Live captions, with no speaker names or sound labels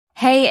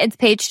Hey, it's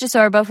Paige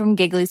DeSorbo from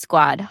Giggly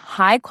Squad.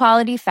 High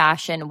quality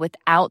fashion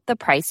without the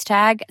price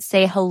tag.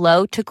 Say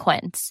hello to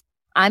Quince.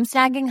 I'm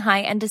snagging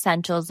high-end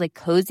essentials like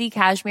cozy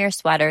cashmere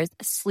sweaters,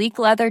 sleek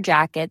leather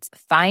jackets,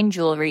 fine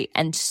jewelry,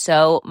 and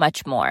so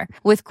much more.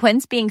 With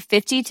Quince being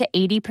 50 to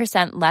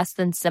 80% less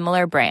than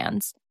similar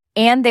brands.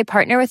 And they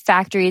partner with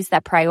factories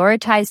that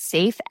prioritize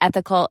safe,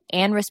 ethical,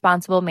 and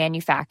responsible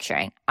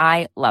manufacturing.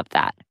 I love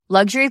that.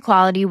 Luxury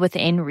quality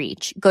within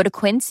reach. Go to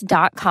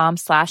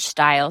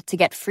quince.com/style to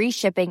get free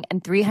shipping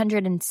and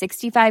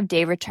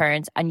 365-day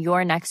returns on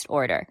your next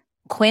order.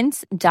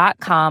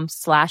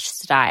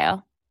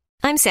 Quince.com/style.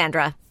 I'm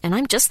Sandra, and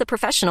I'm just the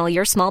professional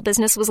your small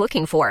business was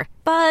looking for.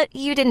 But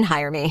you didn't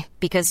hire me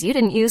because you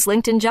didn't use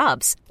LinkedIn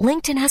Jobs.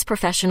 LinkedIn has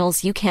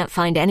professionals you can't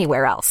find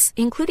anywhere else,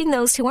 including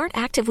those who aren't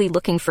actively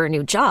looking for a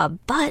new job,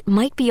 but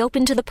might be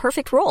open to the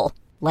perfect role,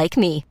 like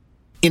me.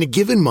 In a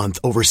given month,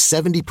 over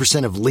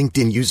 70% of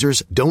LinkedIn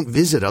users don't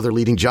visit other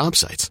leading job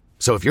sites.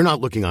 So if you're not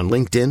looking on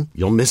LinkedIn,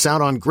 you'll miss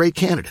out on great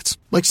candidates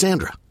like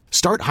Sandra.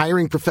 Start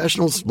hiring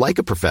professionals like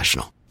a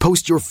professional.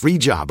 Post your free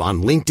job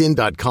on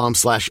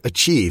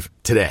linkedin.com/achieve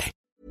today.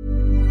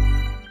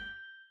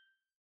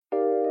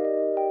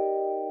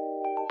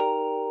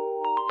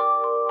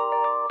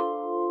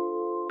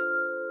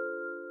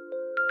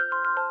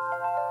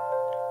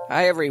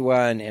 Hi,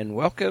 everyone, and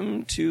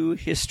welcome to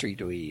History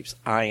Dweebs.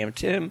 I am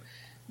Tim.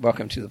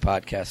 Welcome to the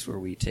podcast where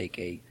we take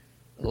a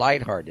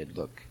lighthearted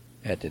look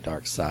at the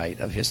dark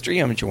side of history.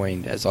 I'm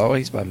joined, as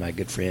always, by my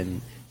good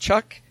friend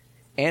Chuck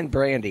and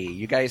Brandy.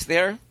 You guys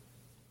there?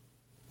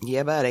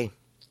 Yeah, buddy.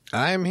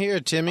 I'm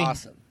here, Timmy.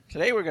 Awesome.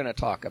 Today we're going to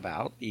talk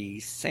about the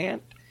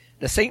St.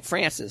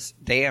 Francis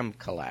Dam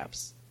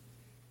collapse.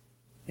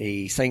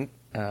 The St.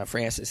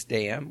 Francis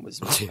Dam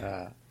was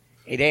a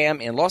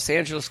dam in Los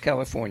Angeles,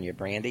 California,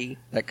 Brandy,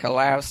 that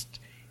collapsed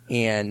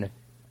in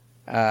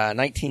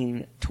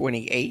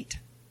 1928,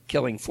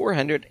 killing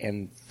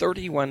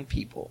 431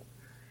 people.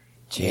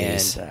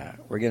 Jeez. And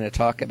we're going to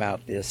talk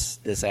about this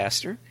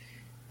disaster.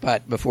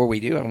 But before we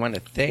do, I want to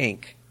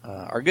thank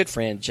our good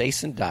friend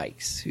Jason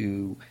Dykes,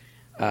 who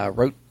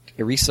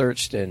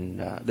researched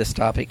this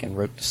topic and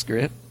wrote the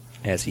script,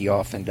 as he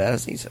often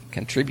does. He's a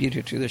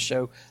contributor to the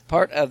show,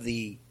 part of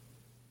the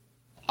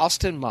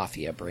Austin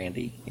Mafia.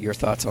 Brandy, your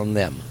thoughts on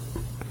them?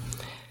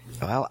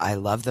 Well, I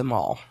love them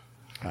all.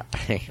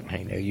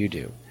 I know you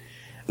do.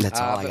 That's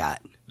all I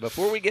got.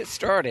 Before we get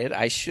started,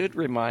 I should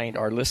remind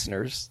our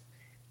listeners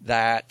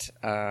that,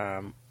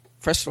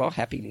 first of all,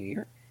 Happy New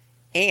Year,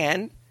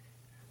 and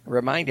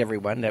remind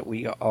everyone that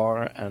we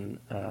are an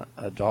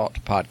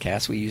adult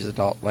podcast. We use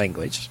adult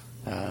language.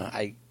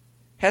 I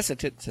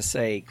hesitate to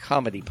say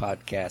comedy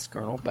podcast,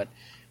 Colonel, but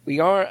we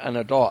are an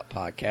adult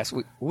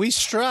podcast. We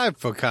strive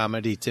for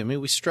comedy, Timmy.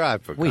 We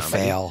strive for comedy. We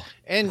fail.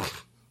 And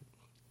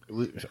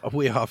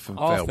we often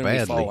fail badly.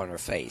 We fall on our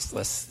face.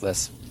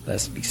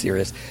 Let's be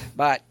serious.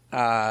 But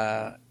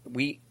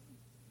we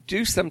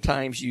do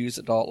sometimes use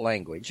adult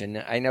language, and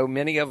I know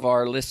many of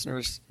our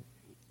listeners.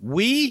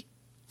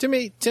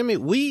 Timmy,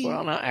 we.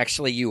 Well, not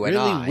actually you and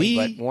really,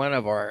 I, but one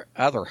of our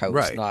other hosts,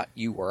 right. Not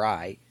you or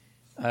I,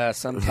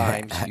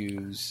 sometimes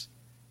use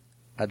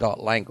adult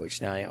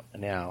language.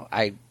 Now,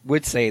 I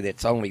would say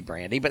that's only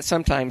Brandy, but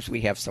sometimes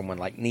we have someone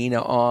like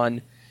Nina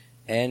on,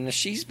 and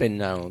she's been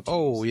known.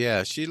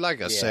 Yeah, she's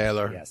like a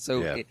sailor. Yeah,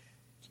 so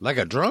like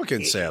a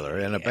drunken sailor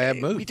in a bad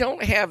mood. We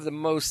don't have the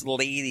most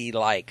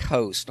ladylike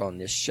host on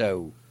this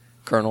show,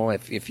 Colonel,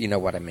 if you know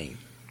what I mean.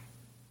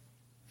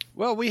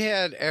 Well, we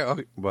had,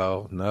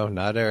 no,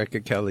 not Erica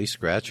Kelly.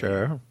 Scratch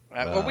her.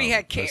 We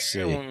had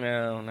Karen.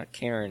 No, not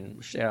Karen.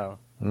 Michelle.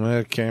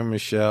 Well, Karen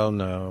Michelle,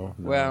 no.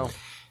 Well,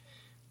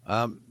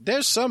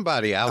 there's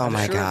somebody out there. Oh,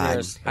 my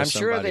God. I'm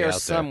sure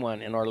there's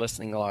someone in our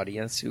listening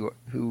audience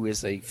who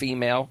is a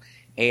female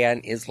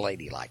and is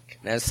ladylike.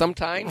 Now,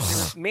 sometimes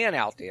there's men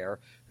out there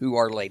who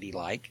are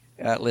ladylike,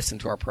 listen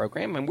to our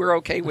program, and we're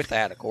okay with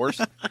that, of course.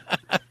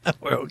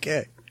 We're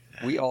okay.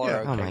 We all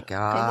are okay. Oh, my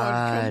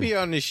God. Come be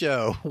on the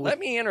show. Let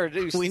me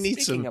introduce,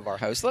 speaking of our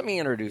host, let me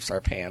introduce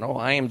our panel.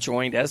 I am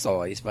joined, as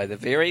always, by the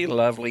very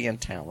lovely and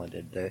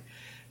talented, the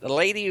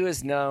lady who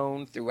is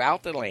known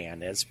throughout the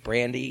land as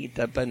Brandy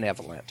the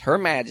Benevolent, Her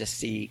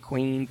Majesty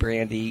Queen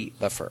Brandy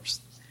the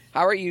First.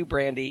 How are you,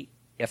 Brandy,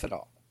 if at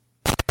all?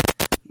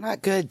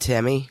 Not good,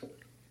 Timmy.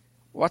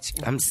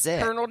 I'm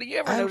sick. Colonel, do you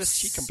ever notice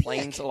she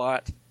complains a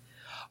lot?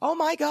 Oh,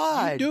 my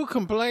God. You do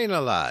complain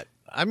a lot.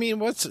 I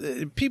mean,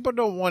 people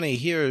don't want to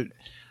hear.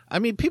 I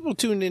mean, people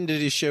tune into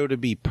this show to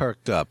be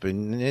perked up,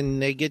 and then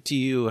they get to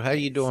you. How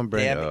you doing,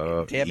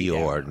 Brenda? Debbie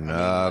you're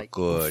not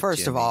good.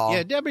 First Jimmy. of all,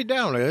 yeah, Debbie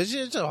Downer. It's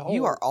just a whole.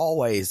 You are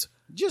always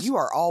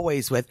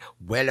with.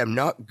 Well, I'm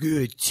not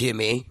good,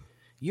 Timmy.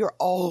 You're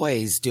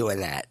always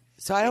doing that,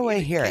 so I don't want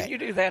to hear it. Can you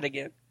do that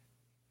again?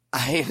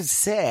 I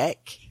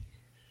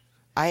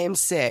am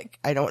sick.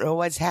 I don't know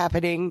what's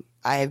happening.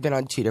 I have been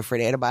on 2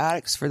 different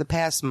antibiotics for the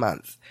past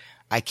month.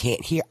 I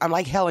can't hear. I'm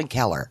like Helen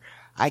Keller.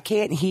 I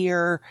can't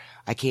hear.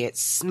 I can't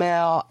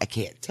smell. I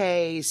can't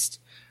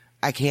taste.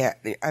 I can't.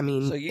 I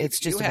mean, so it's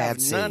just a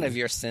bad scene. None of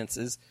your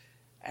senses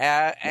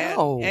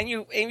No. And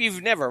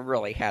you've never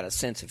really had a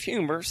sense of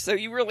humor, so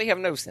you really have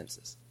no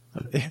senses.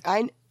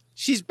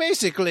 She's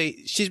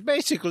basically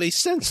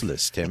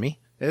senseless, Timmy.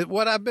 It's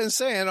what I've been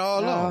saying all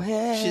along.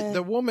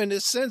 The woman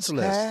is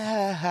senseless.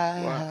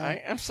 Well,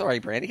 I'm sorry,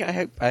 Brandy.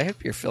 I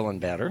hope you're feeling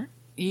better.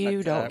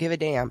 You don't give a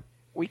damn.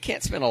 We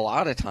can't spend a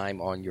lot of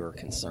time on your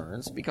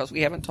concerns because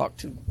we haven't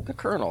talked to the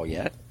Colonel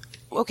yet.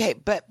 Okay,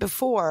 but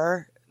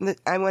before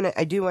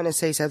I do want to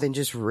say something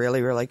just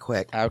really, really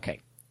quick.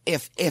 Okay.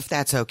 If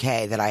that's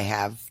okay, that I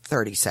have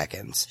 30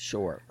 seconds.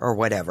 Sure. Or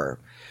whatever.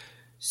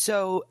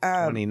 So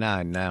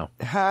 29 now.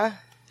 Huh?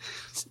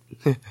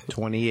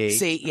 28.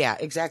 See, yeah,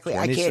 exactly.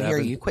 27. I can't hear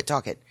you. Quit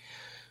talking.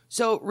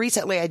 So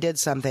recently I did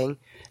something,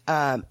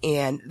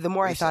 and the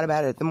more I thought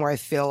about it, the more I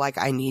feel like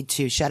I need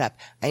to shut up.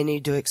 I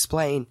need to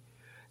explain.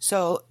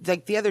 So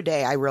like the other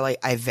day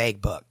I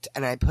vague booked,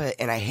 and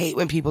I hate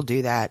when people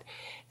do that.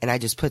 And I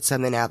just put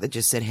something out that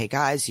just said, "Hey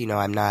guys,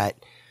 I'm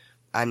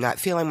not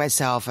feeling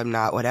myself. I'm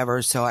not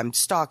whatever. So I'm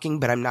stalking,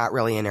 but I'm not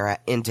really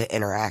into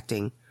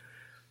interacting."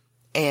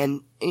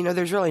 And,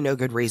 there's really no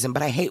good reason,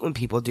 but I hate when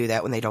people do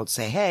that when they don't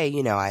say, "Hey,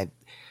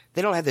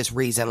 they don't have this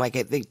reason." Like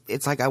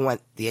it's like I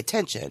want the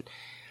attention.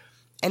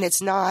 And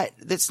that's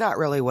not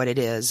really what it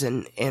is.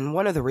 And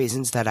one of the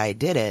reasons that I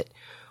did it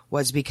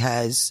was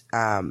because,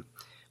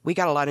 we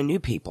got a lot of new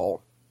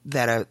people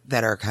that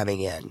are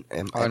coming in.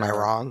 Am I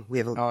wrong? We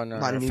have a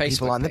lot of new Facebook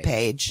people on the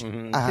page.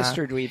 Mm-hmm.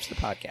 History Dweebs, the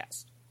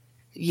podcast.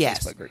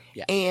 Yes. Facebook group.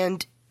 Yeah.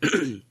 And,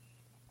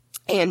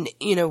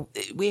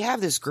 we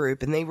have this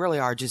group, and they really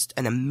are just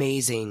an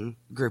amazing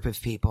group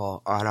of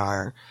people on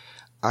our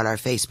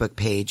Facebook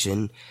page.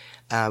 And,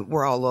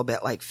 we're all a little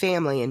bit like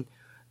family. And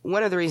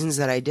one of the reasons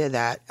that I did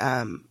that,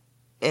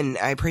 and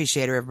I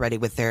appreciate everybody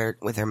with their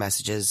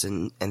messages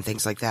and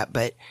things like that,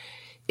 but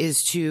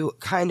is to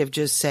kind of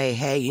just say,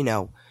 hey,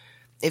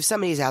 if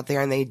somebody's out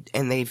there and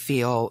they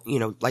feel,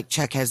 like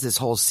Chuck has this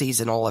whole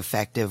seasonal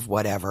affective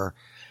whatever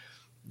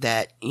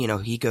that,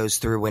 he goes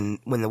through when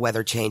the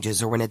weather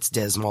changes or when it's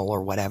dismal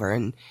or whatever.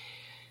 And,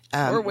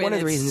 or when one of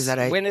the reasons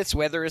that when its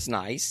weather is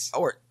nice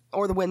or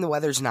when the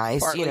weather's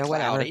nice, partly whatever.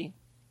 cloudy.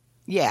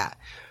 Yeah.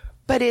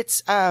 But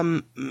it's,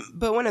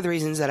 but one of the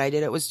reasons that I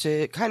did it was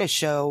to kind of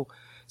show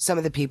some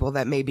of the people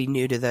that may be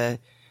new to the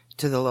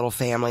little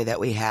family that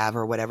we have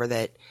or whatever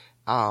that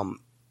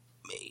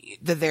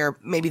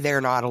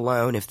they're not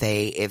alone if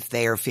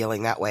they are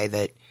feeling that way,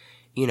 that,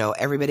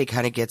 everybody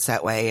kind of gets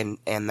that way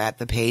and that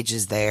the page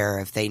is there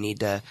if they need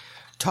to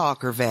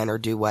talk or vent or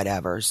do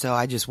whatever. So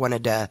I just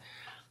wanted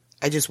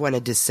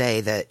to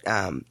say that,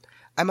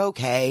 I'm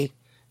okay.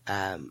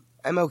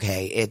 I'm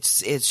okay.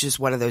 It's just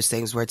one of those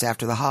things where it's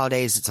after the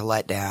holidays, it's a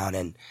letdown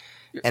and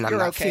I'm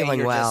not okay,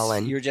 feeling well.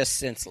 And you're just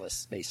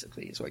senseless,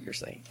 basically, is what you're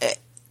saying.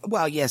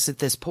 Well, yes, at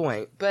this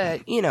point,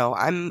 but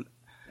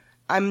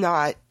I'm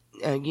not,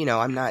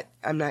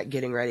 I'm not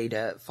getting ready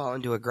to fall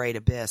into a great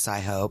abyss, I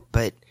hope,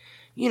 but,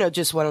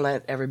 just want to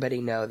let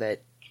everybody know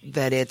that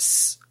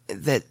it's,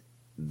 that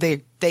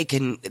they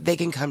can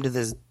come to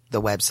the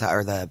website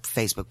or the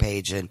Facebook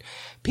page and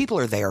people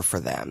are there for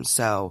them.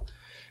 So,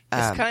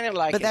 it's kind of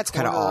like, but that's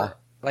kind of all.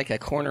 Like a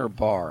corner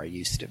bar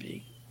used to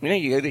be. You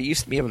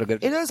used to be able to go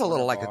to it is a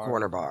little like a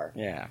corner bar.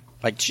 Yeah.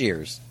 Like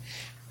Cheers.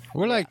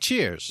 We're like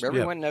Cheers.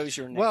 Everyone knows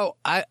your name. Well,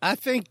 I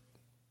think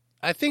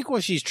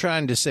what she's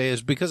trying to say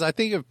is because I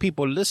think if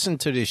people listen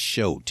to this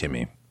show,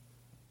 Timmy,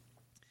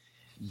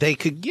 they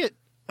could get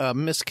a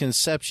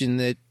misconception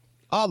that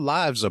our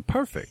lives are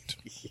perfect.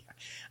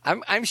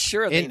 I'm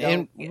sure they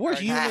don't. And we're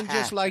human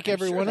just like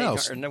everyone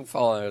else. No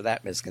fall under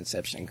that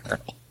misconception,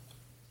 Colonel.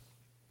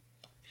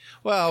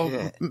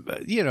 Well,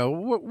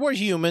 we're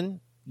human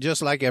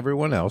just like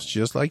everyone else,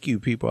 just like you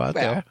people out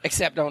there.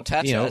 Except don't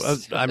touch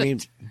us. I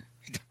mean,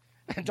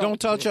 don't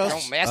touch us.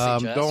 Don't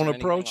message us. Don't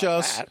approach like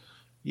us. That.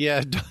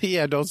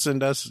 Yeah, don't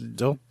send us.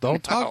 Don't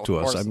talk to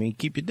us. I mean,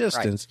 keep your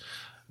distance. Right.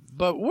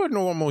 But we're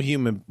normal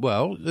human.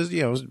 Well,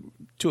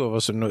 two of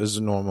us are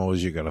as normal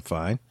as you're gonna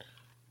find.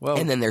 Well,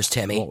 and then there's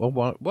Timmy.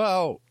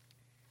 Well,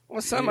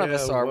 some of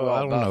us are.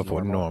 I don't know if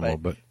we're normal,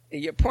 but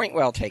your point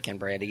well taken,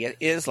 Brandy. It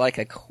is like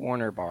a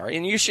corner bar,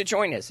 and you should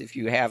join us if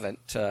you haven't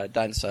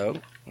done so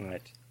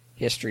at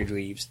History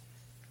Dweebs,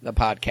 the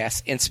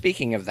podcast. And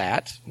speaking of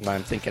that,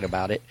 I'm thinking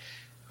about it.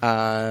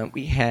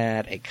 We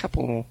had a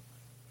couple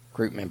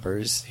group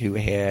members who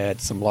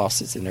had some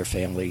losses in their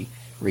family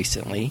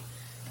recently.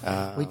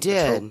 We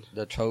did.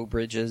 The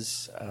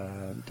Trowbridges,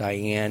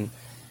 Diane.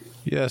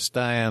 Yes,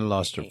 Diane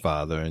lost her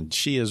father, and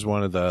she is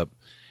one of the...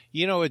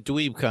 at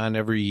DweebCon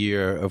every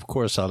year, of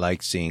course I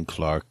like seeing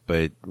Clark,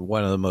 but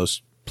one of the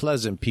most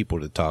pleasant people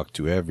to talk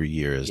to every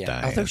year is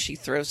Diane. Although she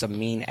throws a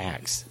mean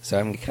axe, so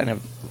I'm kind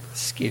of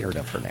scared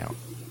of her now.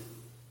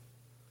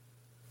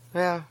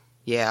 Well,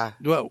 yeah.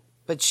 Well...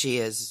 But she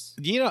is.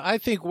 I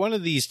think one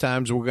of these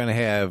times we're going to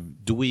have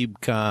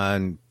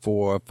DweebCon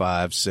 4,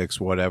 5,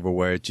 6, whatever,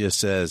 where it just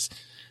says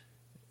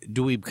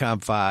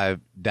DweebCon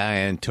 5,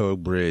 Diane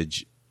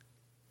Trowbridge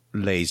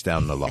lays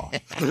down the law.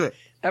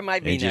 That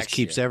might be and just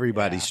keeps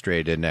everybody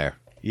straight in there.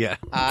 Yeah.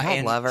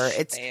 I love her.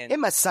 It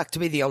must suck to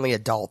be the only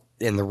adult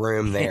in the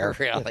room there.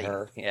 Really? with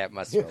her. Yeah, it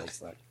must really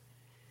suck.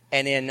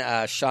 And then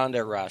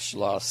Shonda Rush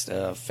lost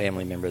a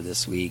family member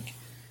this week.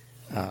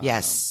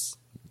 Yes.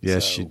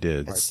 Yes, So she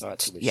did. our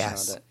thoughts with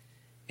Yes. Shonda.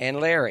 And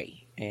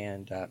Larry.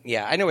 And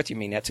yeah, I know what you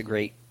mean. That's a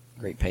great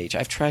page.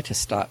 I've tried to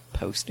stop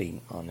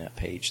posting on that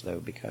page, though,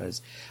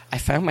 because I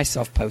found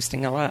myself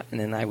posting a lot, and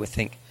then I would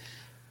think,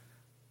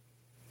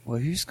 well,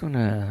 who's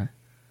gonna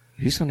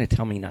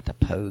tell me not to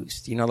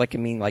post? You know, like I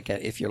mean,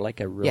 if you're like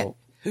a real Yeah.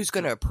 Who's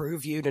going to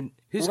approve you to?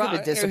 Who's going to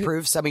Well,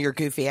 disapprove some of your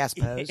goofy ass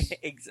posts?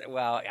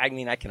 Well, I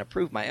mean, I can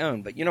approve my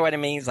own, but you know what I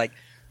mean? It's like,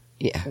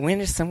 Yeah. when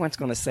is someone's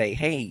going to say,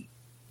 hey,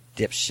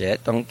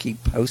 dipshit, don't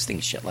keep posting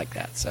shit like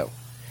that? So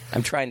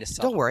I'm trying to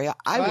Don't worry, I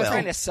I'm will.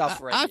 trying to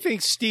self-regulate. I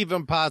think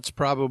Stephen Potts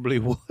probably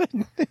would.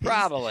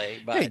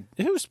 Probably, but Hey,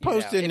 who's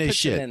posting it this puts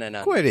shit? him in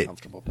an Quit it.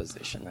 uncomfortable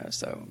position, though,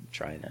 so I'm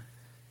trying to.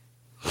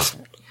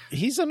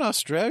 He's in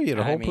Australia.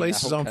 The I whole mean,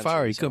 place the is whole on fire.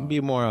 He country's couldn't on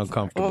be more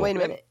uncomfortable. Well, wait a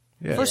minute.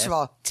 Yeah. First of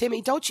all,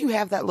 Timmy, don't you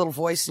have that little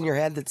voice in your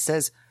head that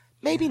says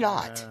maybe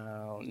not?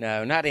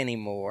 No, not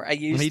anymore. I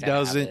used He to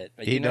doesn't. have it,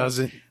 but He you know,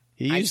 doesn't.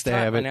 He I used to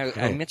stopped- have it.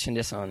 I mentioned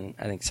this on,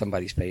 I think,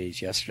 somebody's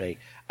page yesterday.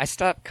 I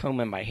stopped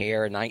combing my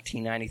hair in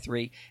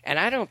 1993, and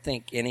I don't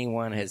think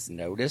anyone has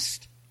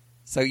noticed.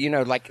 So, you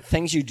know, like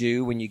things you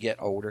do when you get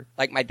older.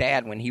 Like my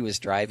dad, when he was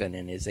driving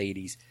in his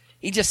 80s,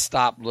 he just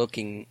stopped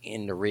looking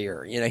in the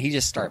rear. You know, he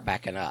just started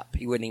backing up.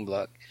 He wouldn't even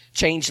look.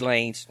 Change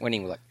lanes, wouldn't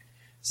even look.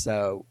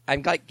 So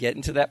I'm like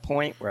getting to that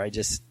point where I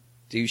just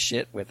do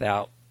shit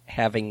without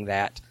having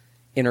that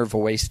inner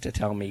voice to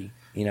tell me,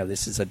 you know,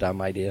 this is a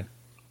dumb idea.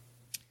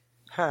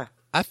 Huh.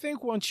 I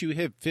think once you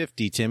hit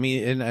 50,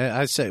 Timmy, and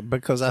I said,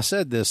 because I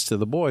said this to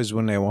the boys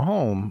when they were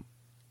home,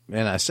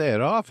 and I say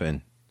it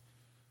often,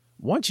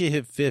 once you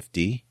hit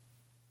 50,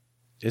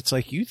 it's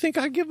like, you think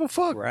I give a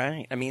fuck?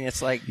 Right? I mean,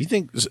 it's like, You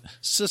think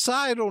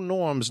societal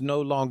norms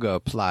no longer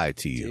apply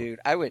to you. dude,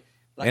 I would.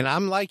 Like, And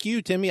I'm like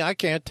you, Timmy. I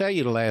can't tell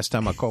you the last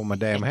time I combed my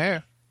damn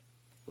hair.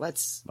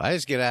 Let's. I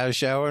just get out of the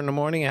shower in the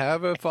morning.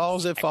 However it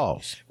falls, it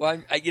falls.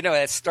 well, you know,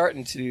 it's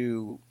starting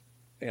to.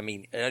 I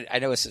mean, I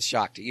know it's a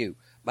shock to you,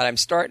 but I'm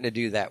starting to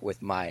do that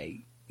with my,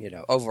 you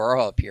know,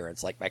 overall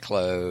appearance, like my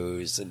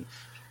clothes and,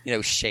 you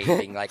know,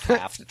 shaving like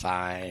half the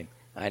time.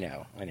 I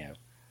know.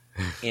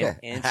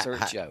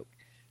 Insert joke.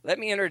 Let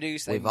me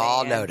introduce. We've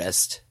all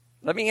noticed.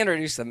 Let me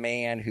introduce a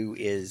man who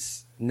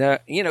is,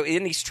 you know,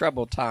 in these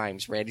troubled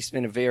times, Randy. It's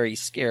been a very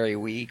scary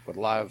week with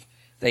a lot of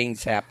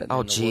things happening.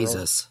 Oh, in the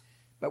Jesus. world.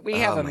 But we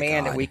have Oh, a my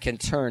man that God. we can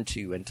turn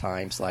to in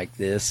times like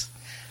this.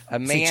 A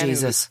See, man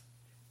Jesus.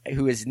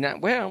 who is not,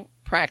 well,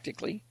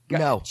 practically.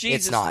 No,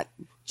 Jesus, it's not.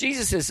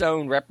 Jesus' his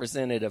own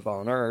representative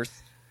on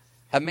earth.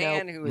 A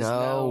man Nope. who is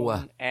No.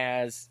 known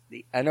as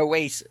an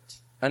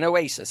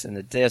oasis in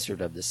the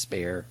desert of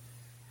despair.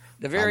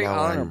 The very I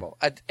know one. honorable,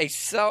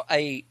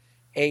 a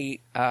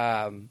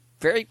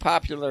very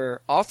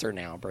popular author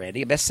now,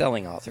 Brandy, a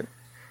best-selling author.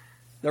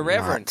 The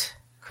Reverend Not.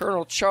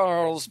 Colonel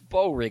Charles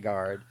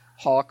Beauregard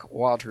Hawk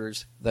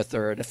Walters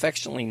III,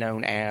 affectionately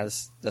known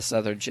as the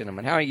Southern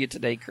Gentleman. How are you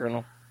today,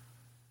 Colonel?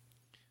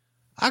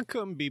 I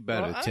couldn't be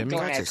better, Well, I'm Timmy.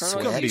 glad, That's a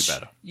Colonel. Couldn't be switch.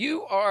 better.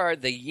 You are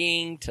the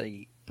yin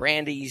to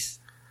Brandy's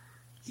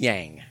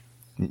yang.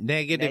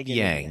 Negative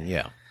yang,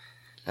 yeah.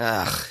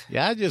 Ugh.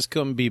 Yeah, I just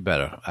couldn't be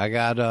better. I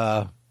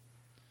got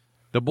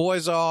the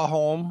boys are all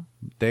home.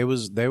 They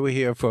were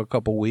here for a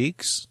couple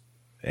weeks,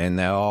 and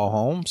they're all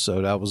home.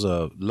 So that was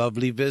a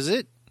lovely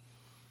visit.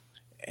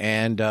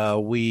 And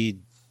we,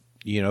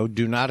 you know,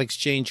 do not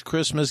exchange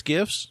Christmas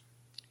gifts.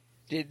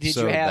 Did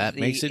So you have that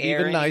the makes it even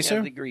airing nicer.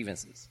 of the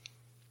grievances?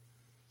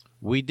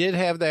 We did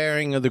have the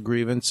airing of the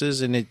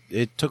grievances, and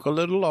it took a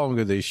little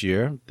longer this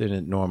year than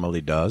it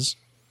normally does.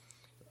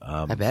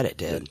 I bet it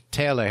did.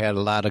 Taylor had a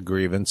lot of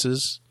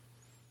grievances,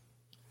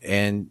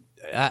 and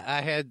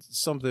I had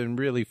something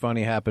really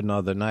funny happen the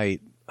other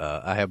night.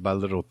 I have my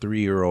little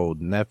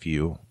 3-year-old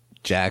nephew,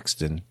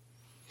 Jackson,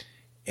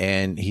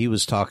 and he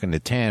was talking to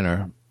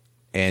Tanner,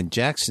 and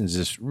Jackson's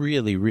just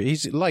really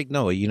he's like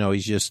Noah, you know,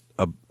 he's just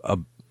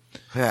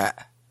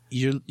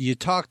you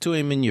talk to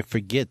him and you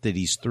forget that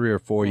he's 3 or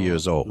 4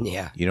 years old.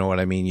 Yeah. You know what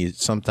I mean? You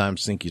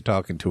sometimes think you're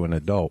talking to an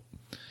adult.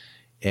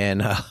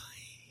 And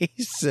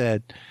he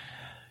said,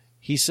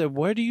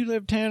 where do you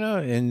live, Tanner?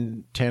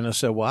 And Tanner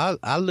said, well,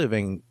 I live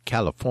in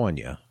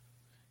California.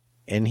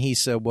 And he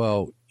said,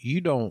 well,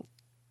 you don't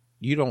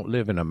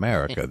live in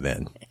America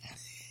then.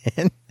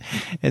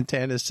 And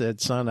Tanner said,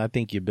 son, I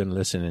think you've been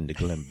listening to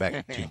Glenn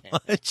Beck too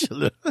much.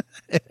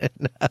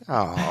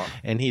 Oh.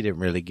 And he didn't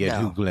really get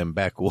who Glenn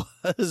Beck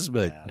was,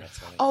 but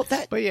Oh,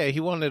 that. but yeah,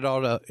 he wanted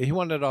all the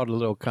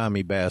little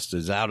commie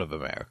bastards out of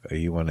America.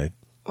 He wanted.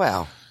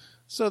 Well,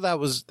 So that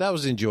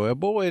was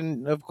enjoyable,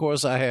 and of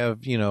course I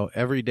have, you know,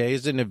 every day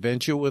is an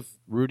adventure with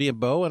Rudy and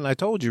Bo, and I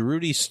told you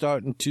Rudy's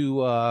starting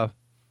to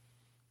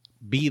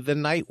be the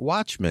night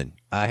watchman.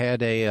 I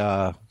had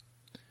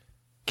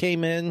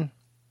came in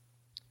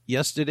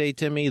yesterday,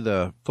 Timmy.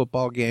 The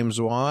football games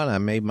were on. I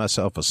made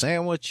myself a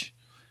sandwich,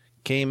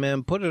 came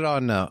in, put it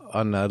on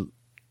the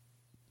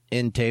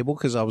end table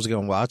because I was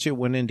going to watch it.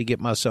 Went in to get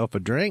myself a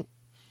drink.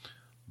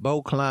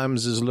 Bo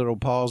climbs his little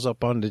paws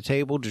up on the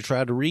table to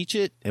try to reach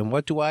it. And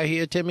what do I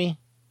hear, Timmy?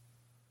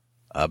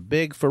 A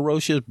big,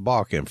 ferocious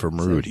barking from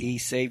Rudy. So he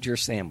saved your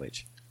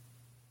sandwich.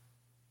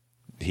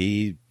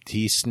 He's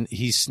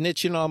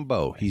snitching on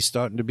Bo. He's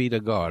starting to be the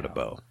guard of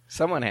Bo.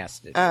 Someone has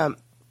to.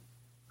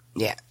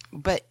 Yeah,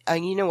 but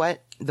you know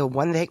what? The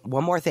one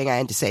more thing I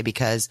had to say,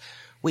 because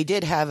we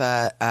did have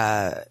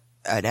an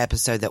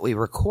episode that we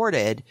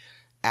recorded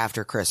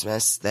after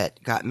Christmas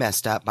that got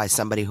messed up by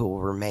somebody who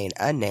will remain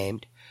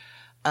unnamed.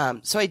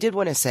 So I did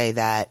want to say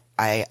that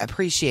I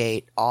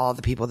appreciate all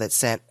the people that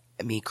sent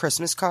me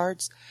Christmas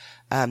cards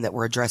that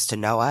were addressed to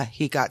Noah.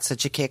 He got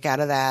such a kick out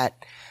of that.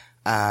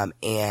 And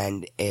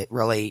it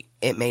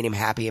made him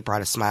happy. It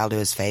brought a smile to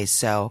his face.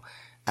 So,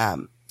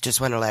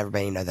 just want to let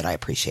everybody know that I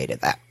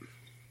appreciated that.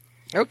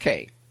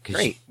 Okay,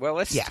 great. Well,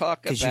 let's talk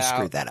about... because you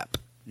screwed that up.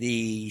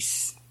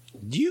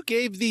 You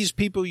gave these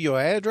people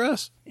your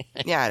address?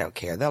 Yeah, I don't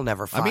care. They'll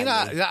never find me.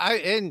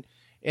 I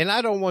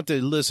don't want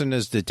the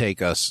listeners to take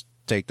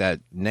that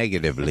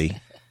negatively.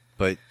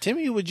 But,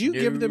 Timmy, would you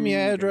give them your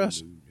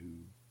address?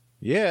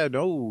 Yeah,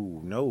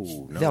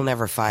 no. They'll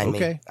never find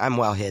me. I'm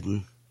well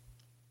hidden.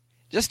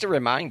 Just a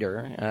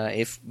reminder,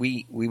 if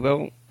we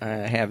will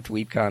have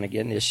DweebCon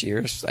again this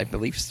year. I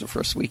believe it's the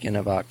first weekend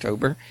of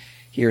October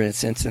here in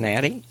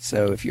Cincinnati.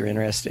 So if you're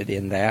interested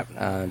in that,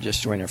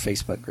 just join our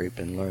Facebook group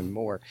and learn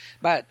more.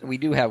 But we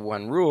do have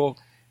one rule,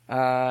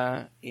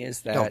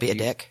 is that... Don't be a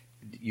dick.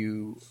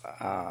 You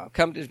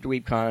come to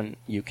DweebCon,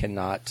 you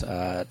cannot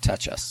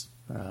touch us.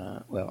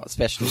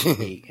 Especially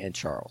me and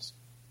Charles.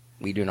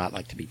 We do not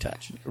like to be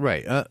touched.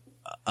 Right.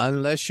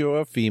 Unless you're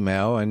a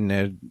female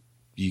and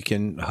you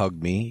can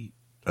hug me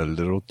a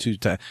little too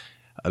tight,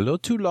 a little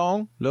too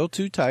long, a little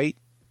too tight.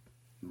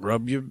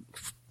 Rub your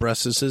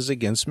breasts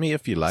against me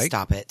if you like.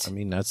 Stop it. I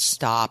mean,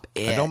 Stop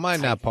it. I don't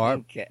mind that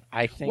part.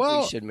 I think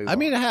we should move on. I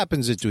mean, it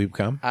happens at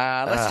DweebCon.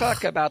 Let's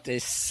talk about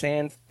this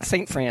St.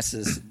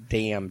 Francis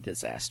Dam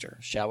disaster,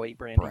 shall we,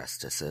 Brandon?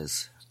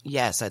 Breastises.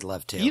 Yes, I'd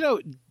love to. You know,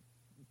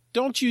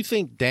 don't you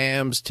think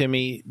dams,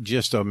 Timmy,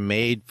 just are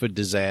made for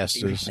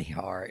disasters? They really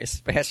are,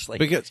 especially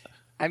because...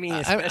 I mean,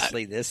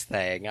 especially this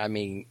thing. I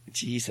mean,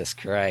 Jesus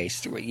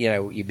Christ. You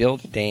know, you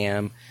build a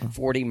dam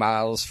 40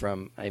 miles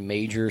from a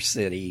major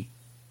city.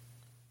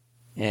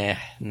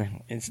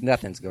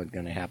 Nothing's going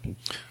to happen.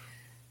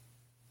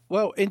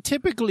 Well, and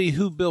typically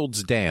who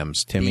builds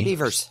dams, Timmy?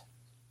 Beavers.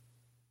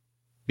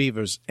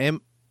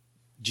 And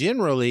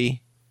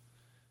generally,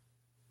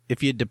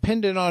 if you're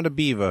dependent on a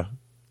beaver,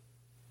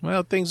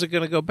 well, things are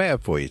going to go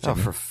bad for you,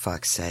 Timmy. Oh, for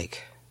fuck's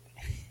sake.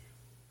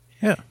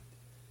 Yeah.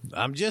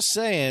 I'm just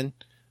saying...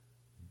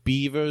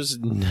 Beavers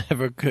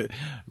never could.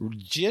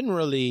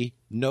 Generally,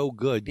 no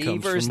good comes from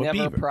a beaver. Beavers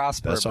never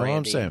prosper, That's all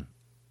Brandy. I'm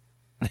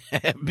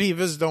saying.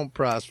 Beavers don't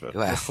prosper.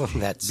 Well,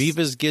 that's...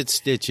 Beavers get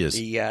stitches.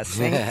 The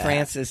St.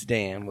 Francis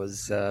Dam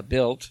was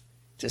built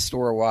to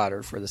store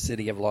water for the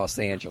city of Los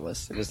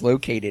Angeles. It is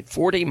located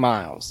 40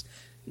 miles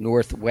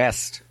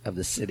northwest of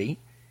the city.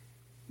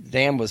 The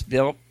dam was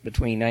built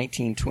between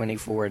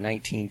 1924 and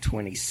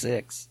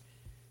 1926.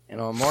 And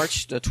on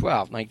March the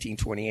 12th,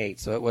 1928,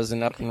 so it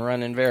wasn't up and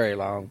running very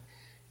long,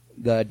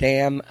 the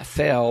dam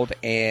failed,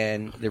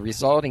 and the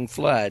resulting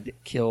flood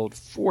killed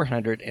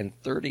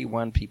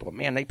 431 people.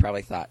 Man, they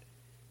probably thought,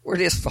 where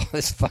did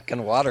this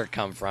fucking water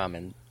come from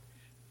in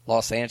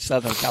Los Angeles,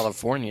 Southern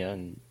California?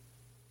 And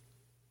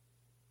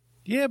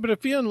yeah, but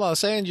if you're in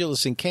Los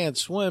Angeles and can't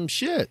swim,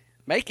 shit.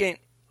 I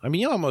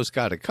mean, you almost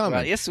got it coming.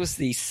 Well, this was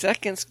the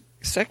second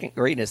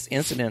greatest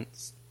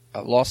incident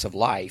of loss of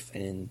life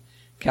in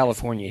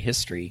California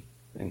history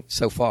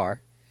so far.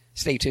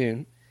 Stay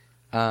tuned.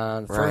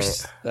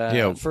 First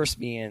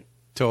being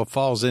till it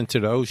falls into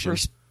the ocean.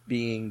 First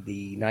being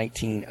the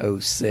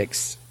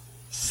 1906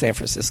 San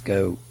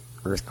Francisco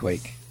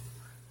earthquake.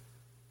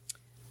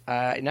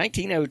 In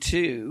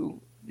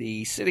 1902,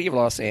 the city of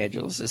Los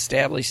Angeles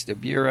established the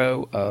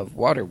Bureau of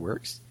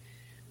Waterworks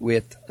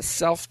with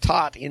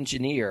self-taught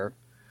engineer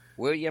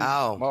William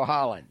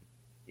Mulholland.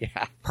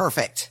 Yeah,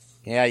 perfect.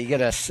 Yeah, you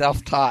get a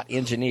self-taught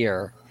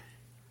engineer.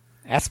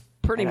 That's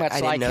pretty much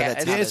like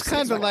it's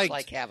kind of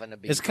like having a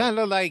beaver. It's kind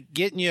of like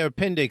getting your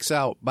appendix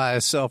out by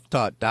a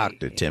self-taught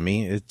doctor,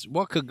 Timmy. It's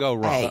what could go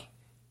wrong. Hey,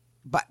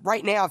 but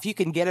right now, if you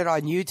can get it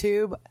on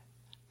YouTube,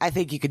 I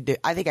think I could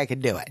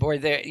do it.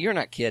 Boy, you're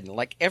not kidding.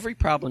 Like every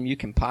problem you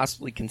can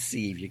possibly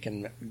conceive, you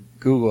can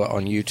Google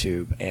on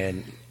YouTube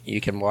and you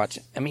can watch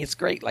it. I mean, it's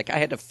great. Like I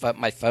had to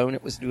my phone.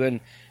 It was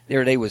doing the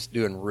other day was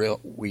doing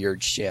real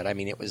weird shit. I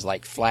mean, it was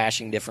like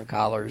flashing different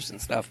colors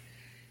and stuff.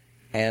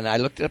 And I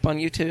looked it up on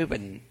YouTube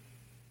and.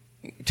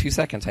 2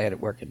 seconds, I had it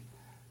working.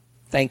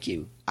 Thank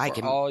you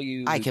for all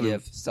you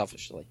give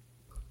selfishly.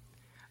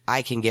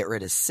 I can get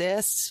rid of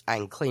cysts. I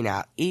can clean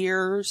out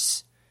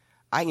ears.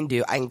 I can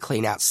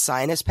clean out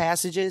sinus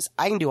passages.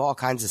 I can do all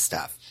kinds of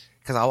stuff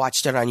because I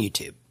watched it on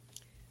YouTube.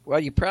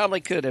 Well, you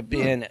probably could have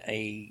been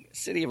a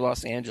City of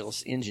Los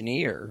Angeles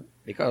engineer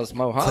because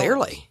Mulholland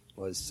clearly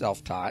was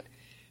self-taught.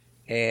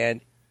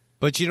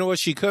 But you know what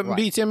she couldn't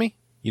be, Timmy?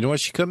 You know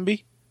what she couldn't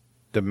be?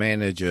 The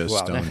manager of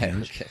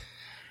Stonehenge. Okay.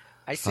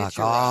 Fuck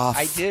off.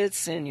 I did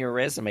send your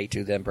resume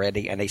to them,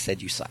 Brandy, and they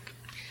said you suck.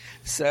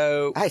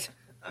 So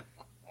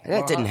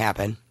that didn't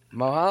happen.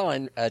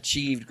 Mulholland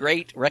achieved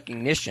great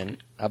recognition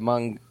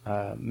among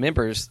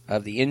members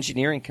of the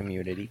engineering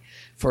community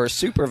for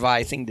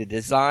supervising the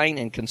design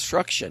and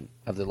construction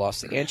of the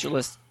Los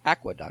Angeles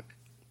Aqueduct.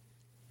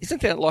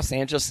 Isn't that Los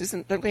Angeles?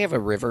 Don't they have a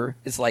river?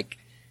 It's like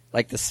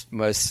the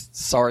most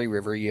sorry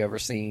river you ever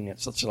seen.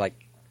 It's such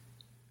like,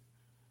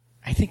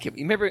 I think you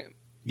remember.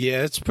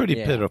 Yeah, it's pretty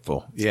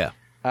pitiful. Yeah.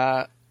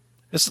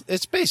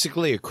 It's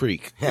basically a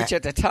creek. Which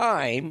at the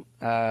time,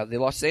 the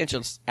Los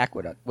Angeles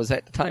Aqueduct was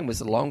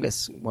the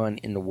longest one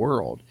in the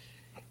world,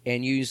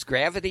 and used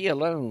gravity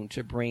alone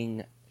to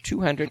bring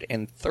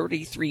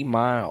 233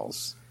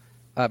 miles,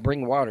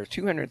 bring water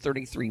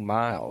 233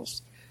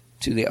 miles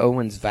to the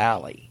Owens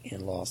Valley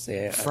in Los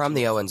Angeles. From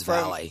the Owens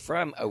Valley.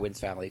 From Owens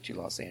Valley to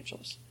Los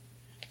Angeles.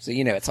 So,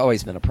 it's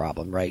always been a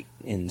problem, right,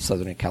 in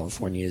Southern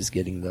California is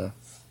getting the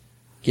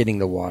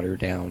water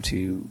down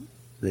to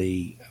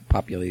the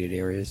populated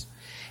areas.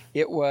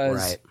 It was...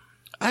 Right.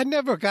 I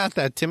never got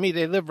that, Timmy.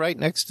 They live right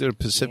next to the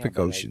Pacific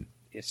Ocean.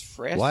 It's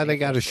fresh. Why they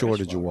got a fresh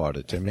shortage of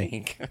water,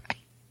 Timmy?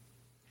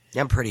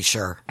 I'm pretty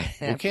sure.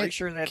 Well,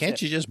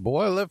 can't you just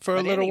boil it for a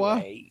But little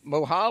while?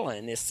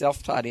 Mulholland is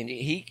self-taught.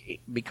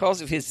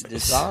 Because of his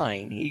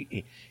design,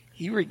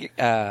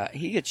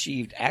 he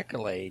achieved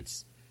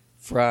accolades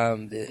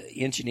from the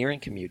engineering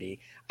community.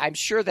 I'm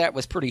sure that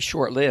was pretty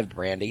short-lived,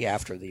 Brandy,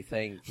 after the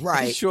thing.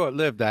 Right.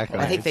 Short-lived accolades.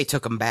 I think they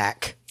took him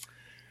back.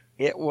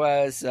 It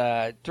was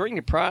during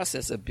the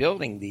process of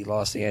building the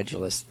Los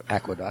Angeles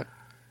Aqueduct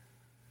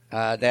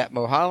that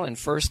Mulholland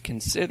first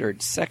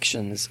considered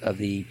sections of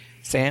the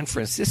San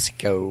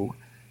Francisco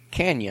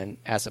Canyon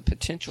as a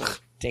potential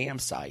dam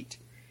site.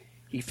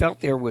 He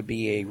felt there would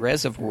be a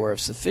reservoir of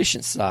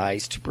sufficient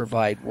size to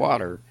provide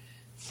water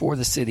for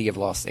the city of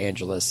Los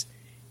Angeles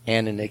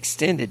and an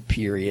extended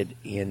period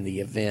in the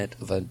event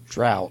of a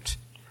drought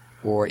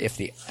or if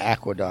the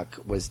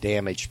aqueduct was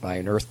damaged by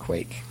an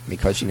earthquake,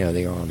 because,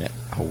 they are on that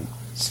whole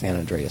San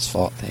Andreas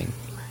Fault thing.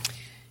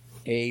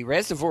 A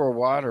reservoir of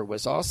water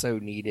was also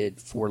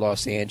needed for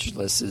Los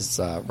Angeles'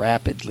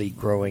 rapidly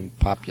growing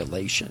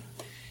population.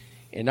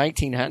 In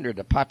 1900,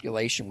 the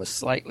population was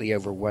slightly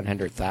over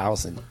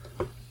 100,000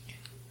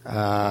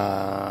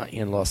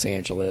 in Los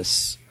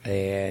Angeles,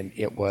 and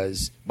it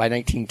was, by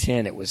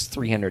 1910, it was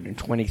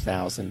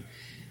 320,000,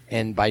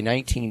 and by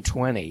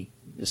 1920,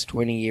 just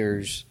 20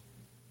 years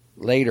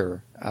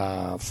later,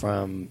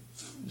 from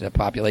the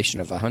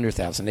population of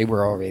 100,000, they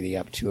were already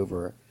up to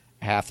over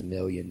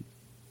 500,000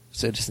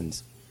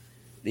 citizens.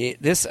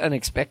 This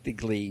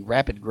unexpectedly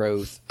rapid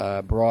growth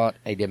brought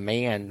a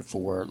demand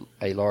for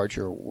a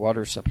larger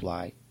water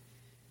supply.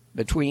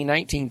 Between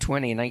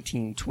 1920 and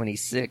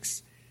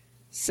 1926,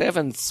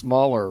 7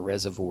 smaller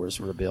reservoirs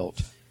were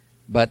built,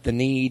 but the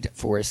need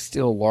for a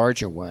still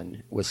larger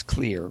one was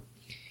clear.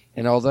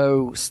 And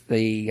although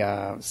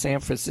the San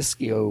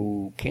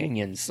Francisco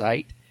Canyon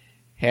site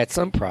had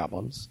some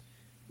problems,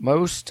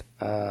 most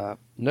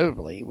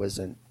notably was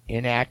an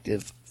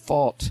inactive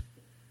fault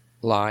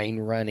line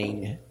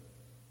running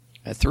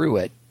through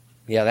it.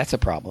 Yeah, that's a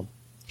problem.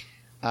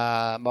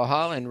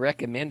 Mulholland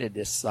recommended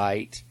this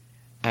site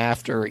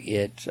after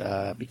it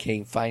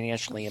became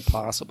financially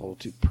impossible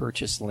to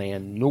purchase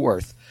land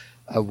north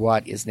of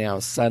what is now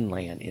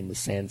Sunland in the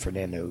San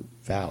Fernando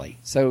Valley.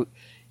 So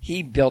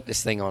he built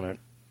this thing on a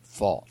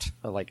fault,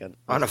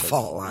 on a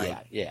fault line.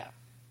 Yeah.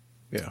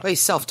 But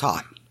he's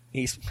self-taught.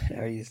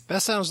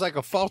 That sounds like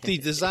a faulty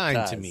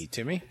design to me,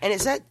 Timmy. And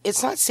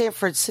it's not San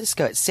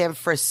Francisco, it's San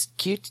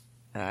Francisco.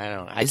 I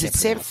don't know. Is it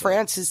San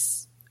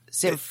Francis?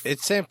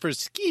 It's San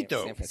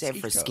Francisco. San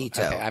Francisco.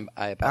 Okay,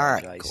 I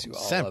apologize all right, cool. to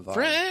all San of our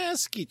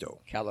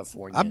Francisco.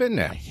 California. I've been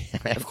there.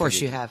 Of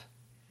course you have.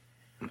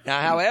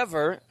 Now,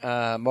 however,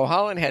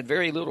 Mulholland had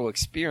very little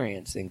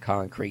experience in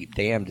concrete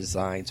dam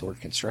designs or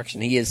construction.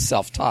 He is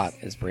self-taught,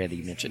 as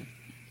Brandy mentioned.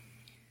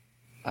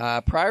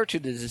 Prior to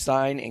the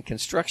design and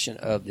construction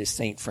of the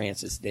St.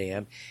 Francis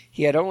Dam,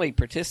 he had only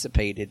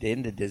participated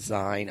in the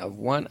design of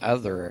one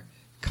other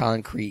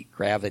concrete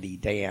gravity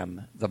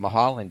dam, the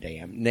Mulholland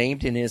Dam,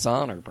 named in his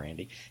honor,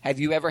 Brandy. Have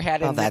you ever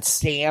had a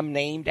dam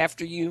named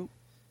after you?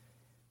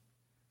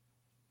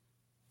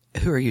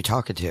 Who are you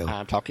talking to?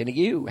 I'm talking to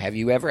you. Have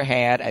you ever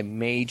had a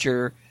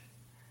major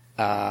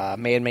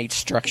man-made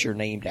structure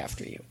named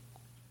after you?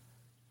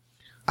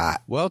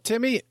 Well,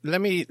 Timmy, let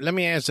me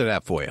answer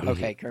that for you.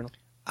 Okay, Colonel.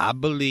 I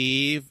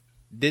believe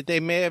that they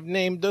may have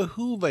named the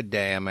Hoover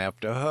Dam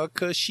after her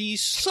because she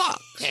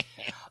sucks.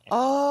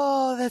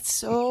 Oh, that's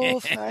so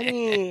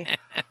funny.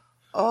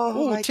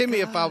 Oh, my Timmy,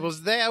 God. if I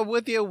was there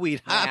with you,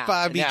 we'd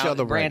high-five each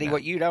other Brandy, right now.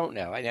 what you don't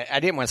know, I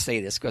didn't want to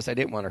say this because I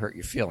didn't want to hurt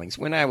your feelings.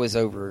 When I was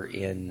over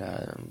in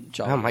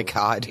Oh, my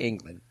God.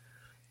 England.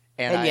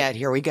 And yet,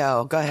 here we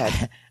go. Go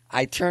ahead.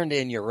 I turned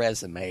in your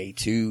resume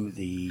to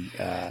the...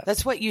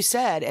 That's what you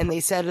said, and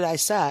they said that I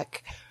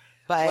suck.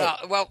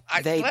 But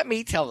let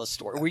me tell the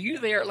story. Were you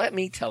there? Let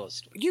me tell the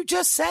story. You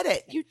just said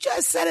it. You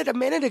just said it a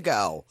minute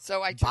ago.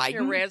 So I took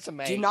your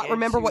resume. Do you not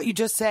remember what you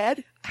just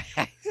said?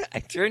 I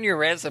turned your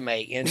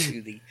resume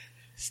into the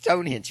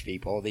Stonehenge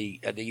people, the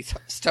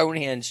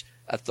Stonehenge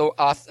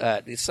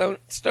the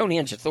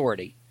Stonehenge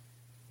Authority,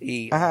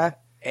 the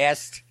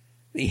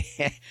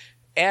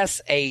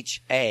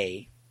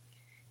SHA,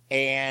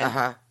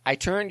 and I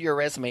turned your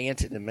resume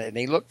into them, and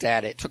they looked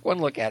at it, took one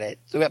look at it,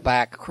 threw it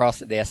back across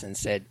the desk, and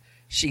said,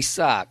 "She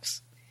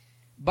sucks."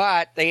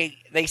 But they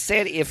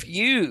said if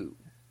you,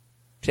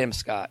 Tim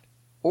Scott,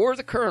 or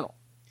the Colonel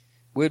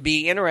would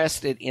be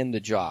interested in the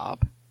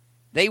job,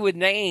 they would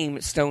name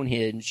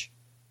Stonehenge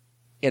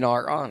in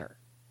our honor.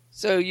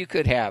 So you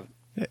could have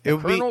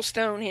Colonel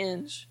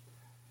Stonehenge,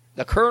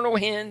 the Colonel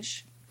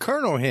Henge,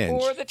 Colonel Henge,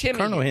 or the Timmy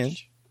Colonel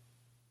Henge,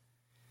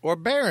 or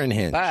Baron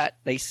Henge. But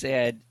they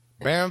said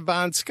Baron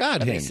von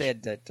Scott Henge. They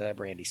said that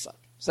Brandy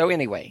sucked. So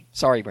anyway,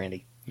 sorry,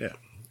 Brandy. Yeah,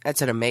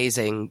 That's an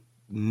amazing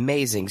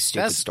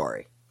stupid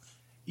story.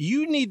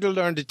 You need to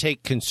learn to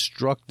take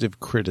constructive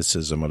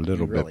criticism a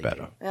little bit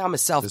better. I'm a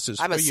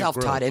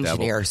self-taught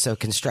engineer, so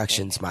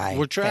construction's my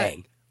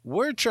thing.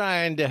 We're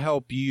trying to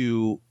help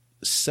you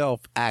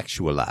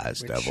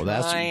self-actualize, Devil.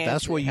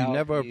 That's what you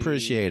never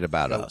appreciate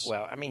about us.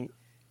 Well, I mean,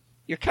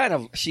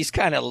 she's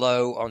kind of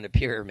low on the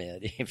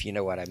pyramid, if you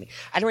know what I mean.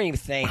 I don't even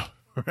think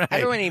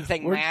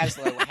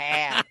Maslow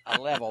had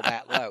a level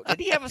that low. Did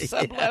he have a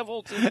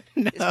sub-level to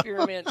his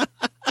pyramid?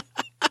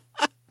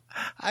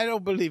 I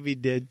don't believe he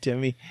did,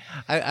 Timmy.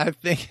 I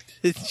think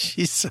that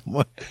she's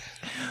somewhat,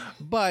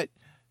 but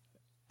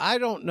I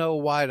don't know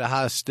why the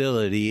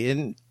hostility,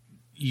 and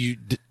you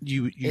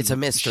it's a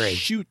mystery.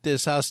 Shoot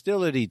this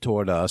hostility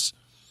toward us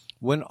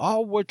when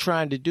all we're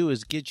trying to do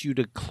is get you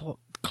to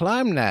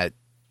climb that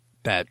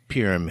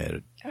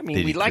pyramid. I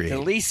mean, we'd like to at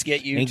least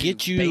get you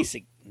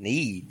basic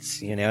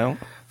needs, you know?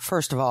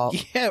 First of all,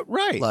 yeah,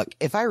 right. Look,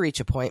 if I reach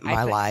a point in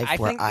my life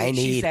where I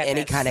need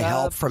any kind of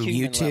help from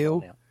you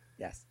two,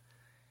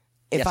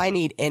 if I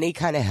need any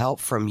kind of help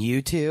from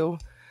you two,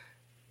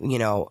 you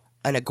know,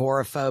 an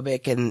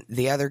agoraphobic and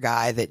the other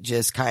guy that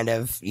just kind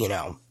of, you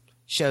know,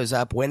 shows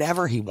up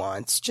whenever he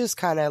wants, just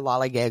kind of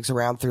lollygags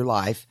around through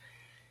life.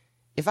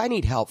 If I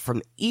need help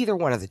from either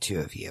one of the two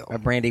of you.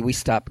 Brandy, we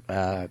stopped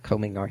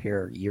combing our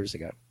hair years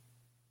ago.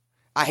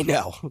 I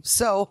know.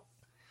 So,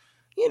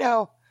 you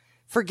know,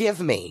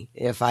 forgive me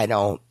if I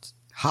don't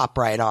hop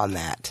right on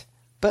that.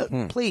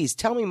 But please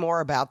tell me more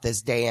about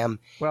this dam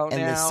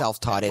this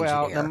self-taught engineer.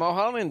 Well, the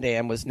Mulholland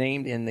Dam was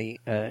named in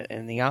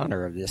the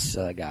honor of this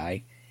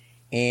guy,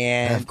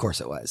 and of course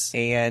it was,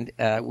 and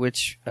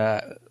which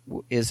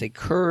is a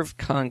curved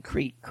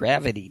concrete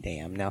gravity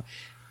dam. Now,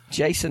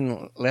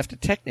 Jason left a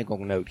technical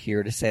note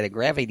here to say a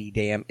gravity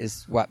dam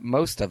is what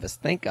most of us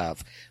think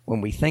of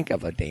when we think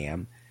of a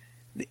dam,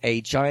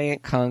 a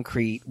giant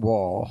concrete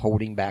wall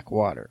holding back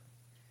water.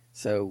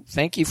 So,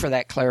 thank you for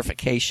that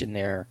clarification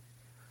there.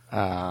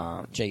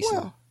 Jason.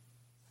 Well,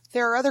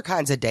 there are other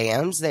kinds of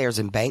dams. There's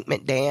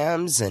embankment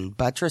dams and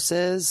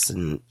buttresses,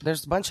 and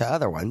there's a bunch of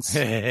other ones.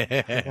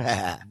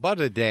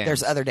 Butter dam.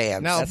 There's other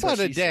dams. Now,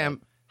 butter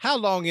dam. How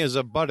long is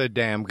a butter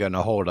dam going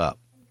to hold up?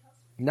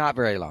 Not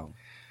very long.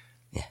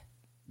 Yeah.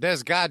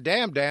 There's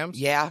goddamn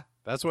dams. Yeah,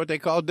 that's what they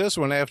called this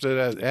one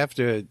after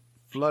it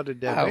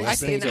flooded that. And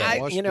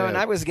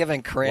I was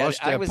giving credit.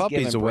 I was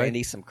giving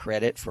Brandy some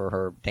credit for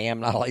her dam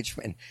knowledge,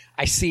 and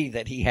I see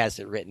that he has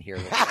it written here.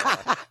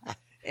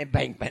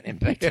 Embankment and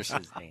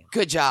buttresses dam.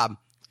 Good job,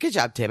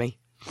 Timmy.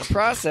 The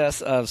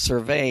process of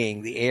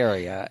surveying the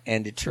area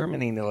and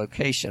determining the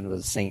location of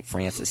the St.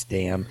 Francis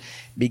Dam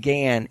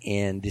began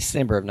in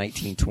December of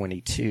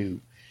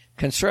 1922.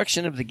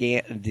 Construction of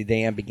the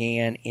dam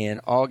began in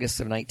August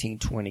of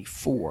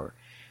 1924.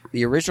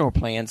 The original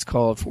plans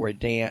called for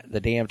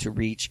the dam to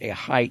reach a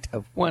height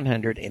of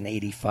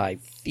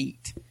 185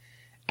 feet.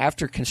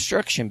 After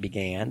construction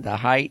began, the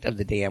height of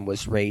the dam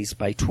was raised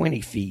by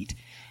 20 feet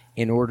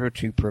in order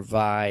to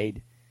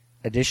provide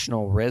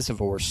additional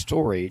reservoir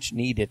storage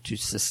needed to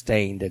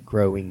sustain the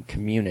growing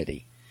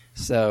community.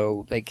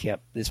 So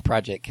this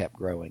project kept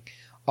growing.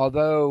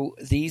 Although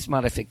these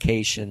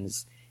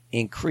modifications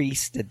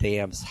increased the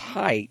dam's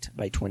height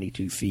by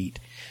 22 feet,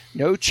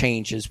 no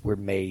changes were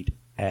made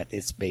at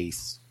its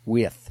base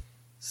width.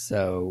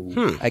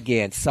 So,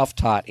 again,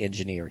 self-taught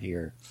engineer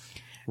here.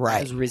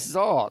 Right. As a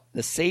result,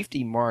 the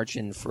safety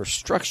margin for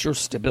structural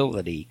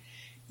stability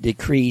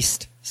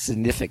decreased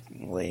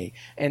significantly.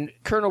 And,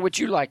 Colonel, would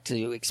you like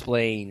to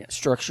explain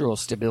structural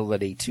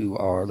stability to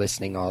our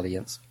listening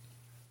audience?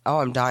 Oh,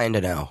 I'm dying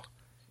to know.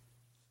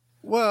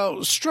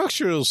 Well,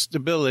 structural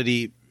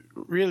stability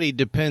really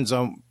depends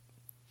on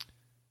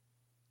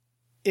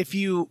if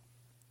you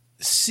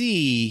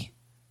see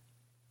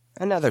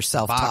another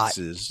self-taught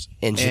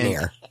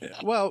engineer.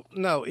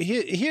 No.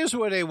 Here's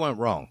where they went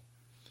wrong.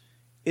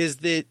 Is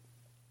that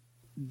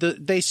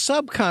they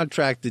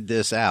subcontracted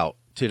this out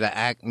to the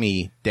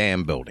Acme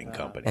Dam Building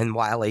Company. And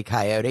Wile E.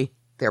 Coyote,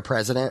 their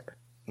president?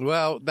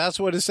 Well, that's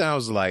what it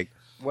sounds like.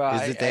 Well,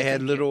 they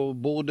had little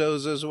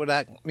bulldozers with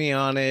Acme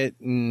on it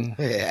and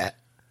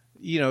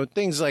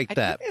things like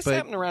that. It's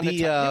happened around the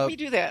time. Didn't we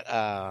do that?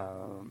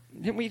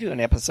 Didn't we do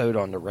an episode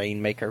on the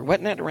Rainmaker?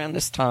 Wasn't that around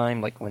this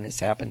time, like when this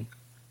happened?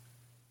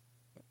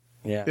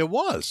 Yeah. It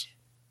was.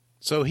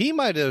 So he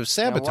might have Now,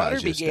 sabotaged water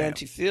his began dam.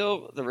 to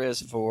fill the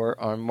reservoir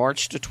on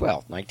March the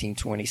 12th,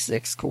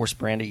 1926. Of course,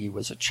 Brandy, you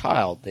was a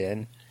child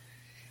then.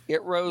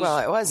 It rose. Well,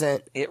 it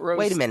wasn't. It rose.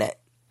 Wait a minute.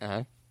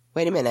 Uh-huh.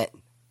 Wait a minute.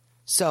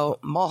 So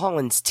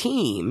Mulholland's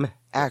team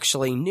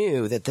actually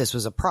knew that this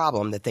was a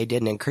problem, that they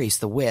didn't increase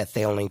the width,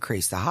 they only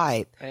increased the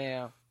height.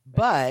 Yeah.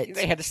 But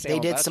They had to stay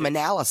on did some budget.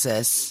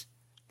 analysis,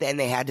 then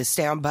they had to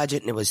stay on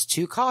budget, and it was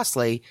too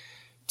costly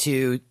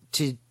to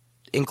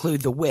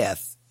include the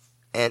width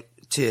and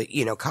to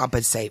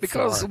compensate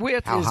Because for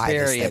width how is high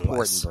this very thing important,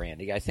 was.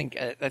 Brandy. I think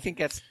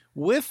that's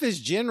Width is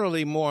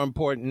generally more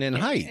important than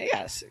height.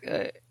 yes.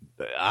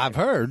 I've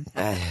heard.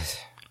 Uh,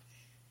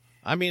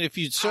 I mean, if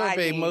you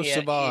survey I mean, most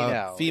of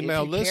our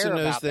female if you care listeners,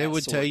 about they that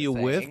would sort tell of you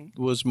thing. width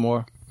was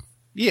more.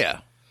 Yeah.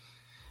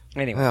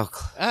 Anyway, well,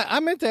 I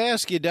meant to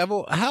ask you,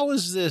 Devil, how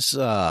is this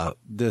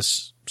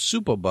this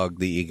superbug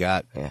that you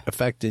got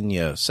affecting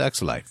your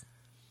sex life?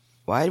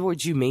 why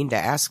would you mean to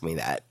ask me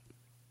that?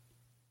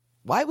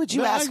 Why would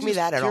you No, ask I'm me just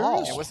that at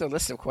curious. it all? was the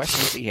list of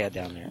questions he had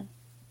down there.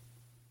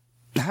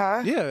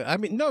 Huh? Yeah, I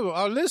mean, no,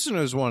 our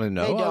listeners want to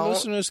know. They Our don't.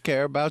 listeners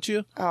care about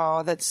you.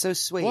 Oh, that's so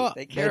sweet. Well,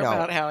 They care don't.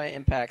 about how it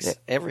impacts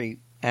every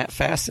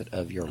facet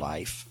of your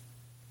life.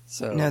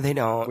 So, No, they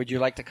don't. Would you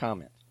like to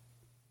comment?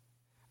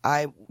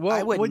 I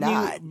would wouldn't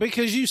not. you,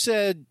 because you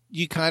said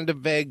you kind of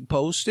vague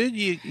posted.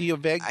 You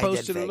vague I did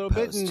posted a vague little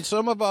bit, post. and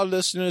some of our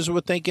listeners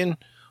were thinking,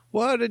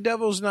 "Well, the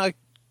devil's not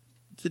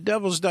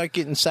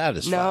getting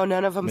satisfied." No,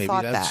 none of them Maybe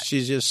thought that's- that.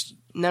 She's just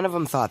None of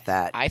them thought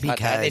that. I thought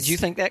because, that. Did you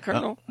think that,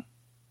 Colonel?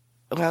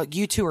 Well,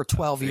 you two are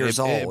 12 years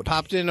it old.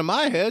 popped into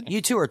my head.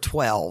 You two are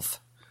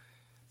 12.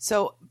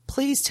 So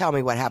please tell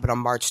me what happened on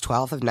March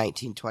 12th of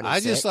 1926.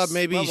 I just thought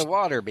maybe Well, the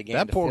water began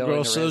that to poor fill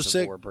girl's in the so sick.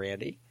 reservoir,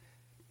 Brandy.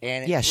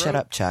 And Yeah, shut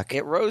up, Chuck.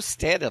 It rose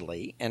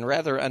steadily and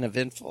rather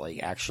uneventfully,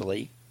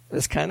 actually. It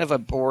was kind of a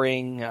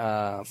boring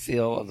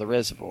feel of the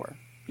reservoir.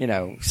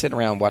 Sit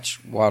around,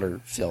 watch water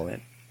fill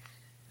in.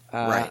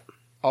 Right.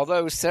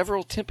 Although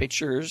several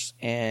temperatures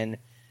and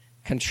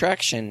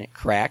contraction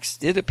cracks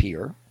did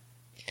appear,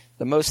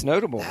 the most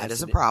notable That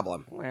is a incident-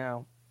 problem.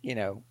 Well,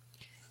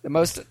 the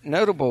most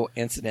notable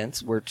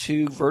incidents were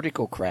two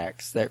vertical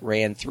cracks that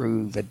ran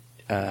through the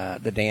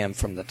dam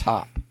from the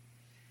top.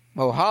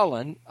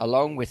 Mulholland,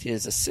 along with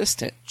his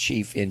assistant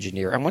chief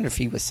engineer, I wonder if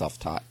he was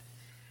self-taught,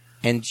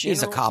 and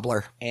He's a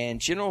cobbler. and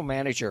general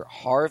manager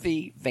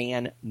Harvey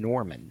Van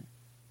Norman,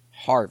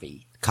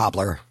 Harvey,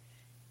 Cobbler.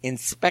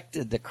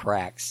 inspected the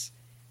cracks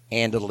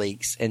and the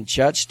leaks and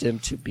judged them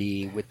to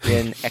be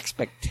within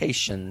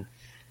expectation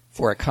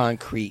for a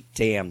concrete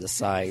dam the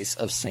size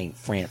of St.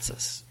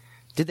 Francis.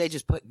 Did they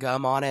just put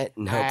gum on it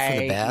and hope for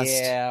the best?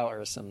 Yeah,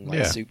 or some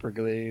Yeah. super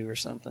glue or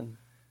something.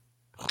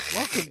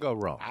 What could go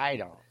wrong? I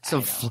don't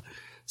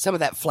Some of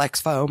that flex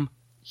foam?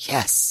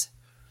 Yes.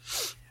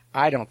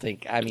 I don't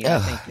think. I mean, I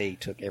think they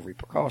took every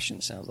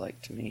precaution. Sounds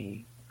like to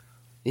me.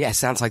 Yeah,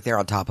 sounds like they're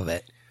on top of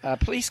it.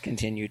 Please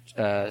continue.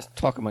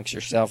 Talk amongst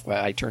yourself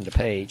while I turn the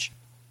page.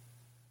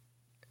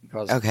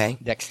 Because Okay.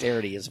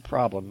 dexterity is a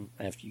problem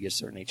after you get a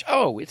certain age.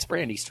 Oh, it's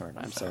Brandy's turn.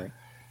 I'm sorry.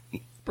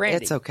 Brandy,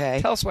 It's okay.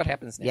 Tell us what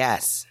happens next.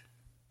 Yes.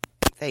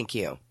 Thank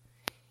you.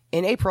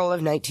 In April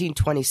of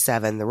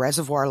 1927, the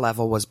reservoir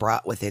level was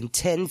brought within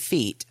 10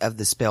 feet of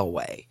the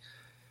spillway.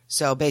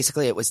 So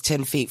basically it was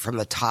 10 feet from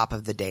the top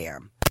of the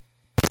dam.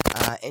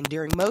 And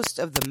during most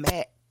of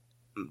May,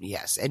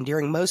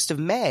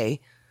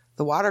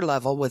 the water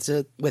level was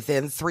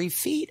within 3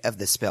 feet of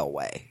the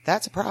spillway.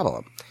 That's a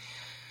problem.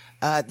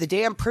 The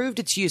dam proved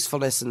its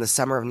usefulness in the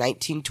summer of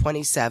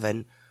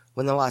 1927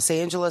 when the Los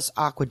Angeles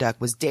Aqueduct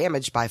was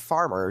damaged by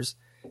farmers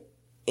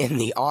in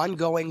the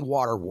ongoing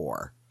water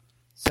war.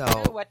 So,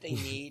 You know what they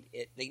need?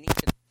 They need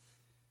to.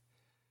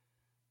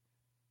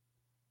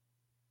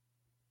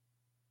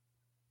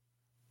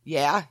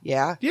 yeah.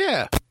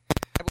 Yeah,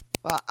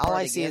 Well, all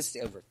I see is,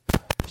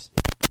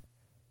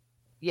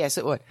 yes,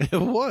 it would.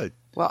 it would.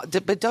 Well,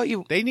 but don't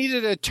you? They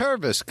needed a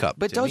Tervis cup.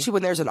 But Timmy. don't you?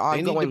 When there's an They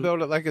need to ongoing,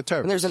 build it like a Tervis.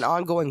 when there's an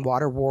ongoing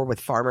water war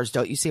with farmers,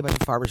 don't you see a bunch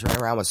of farmers running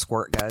around with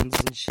squirt guns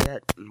and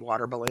shit and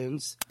water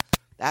balloons?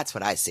 That's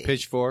what I see.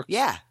 pitchforks.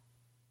 Yeah.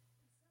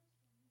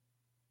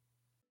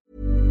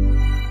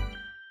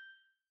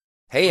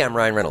 Hey, I'm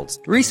Ryan Reynolds.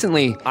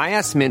 Recently, I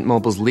asked Mint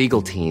Mobile's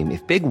legal team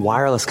if big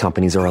wireless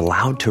companies are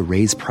allowed to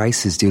raise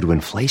prices due to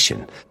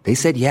inflation. They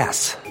said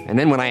yes. And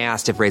then when I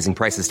asked if raising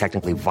prices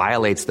technically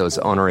violates those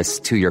onerous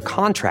 2-year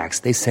contracts,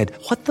 they said,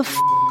 "What the f***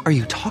 are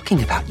you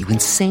talking about, you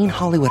insane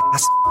Hollywood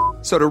ass?"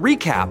 So to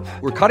recap,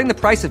 we're cutting the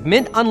price of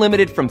Mint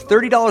Unlimited from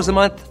 $30 a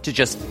month to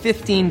just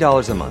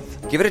 $15 a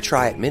month. Give it a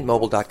try at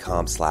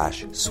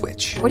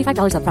mintmobile.com/switch.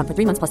 $45 up front for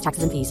 3 months plus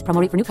taxes and fees.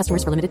 Promo rate for new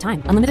customers for limited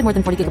time. Unlimited more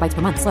than 40 gigabytes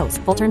per month. Slows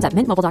full terms at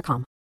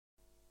mintmobile.com.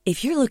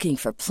 If you're looking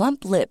for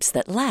plump lips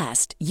that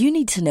last, you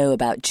need to know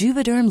about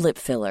Juvederm lip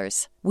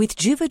fillers. With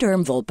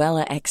Juvederm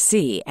Volbella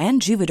XC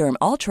and Juvederm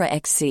Ultra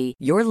XC,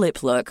 your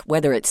lip look,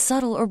 whether it's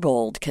subtle or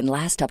bold, can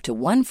last up to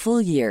 1 full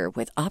year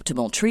with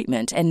optimal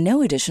treatment and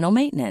no additional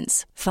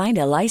maintenance. Find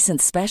a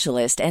licensed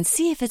specialist and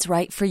see if it's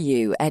right for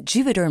you at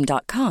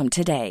Juvederm.com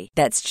today.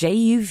 That's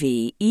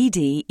JUVEDERM.com.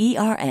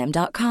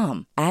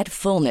 Add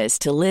fullness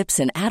to lips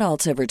in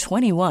adults over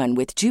 21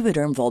 with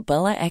Juvederm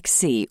Volbella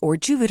XC or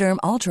Juvederm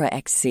Ultra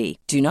XC.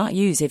 Do not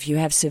use if you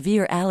have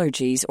severe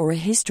allergies or a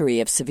history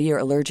of severe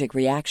allergic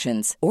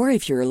reactions, or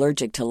if you're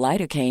allergic to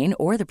lidocaine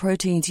or the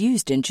proteins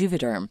used in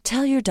Juvederm.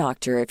 Tell your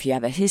doctor if you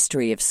have a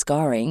history of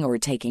scarring or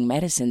taking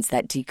medicines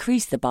that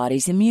decrease the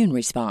body's immune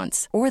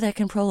response or that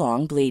can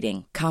prolong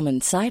bleeding. Common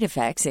side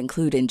effects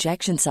include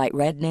injection site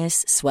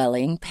redness,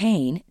 swelling,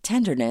 pain,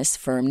 tenderness,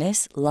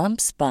 firmness,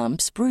 lumps,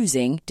 bumps,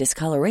 bruising,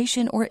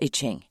 discoloration, or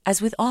itching. As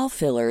with all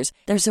fillers,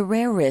 there's a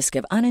rare risk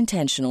of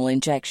unintentional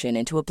injection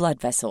into a blood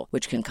vessel,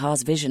 which can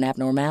cause vision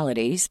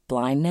abnormalities,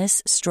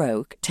 blindness,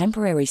 stroke,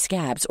 temporary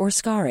scabs, or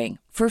scarring.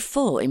 For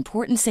full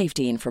important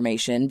safety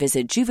information,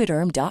 visit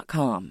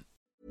Juvederm.com.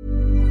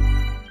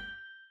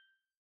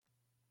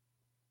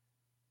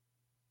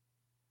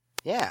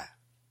 Yeah.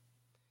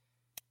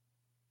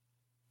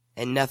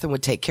 And nothing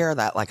would take care of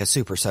that like a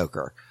super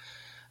soaker.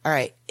 All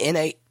right. In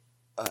a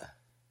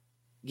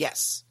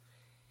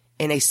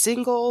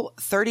single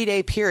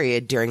 30-day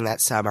period during that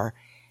summer,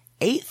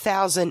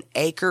 8,000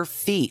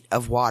 acre-feet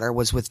of water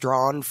was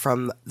withdrawn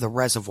from the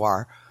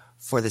reservoir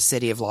for the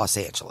city of Los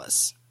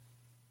Angeles.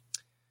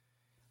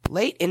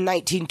 Late in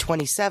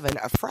 1927,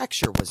 a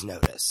fracture was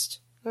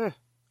noticed.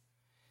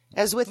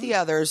 As with the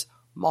others,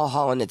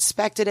 Mulholland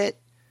inspected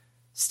it,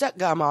 stuck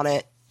gum on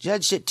it,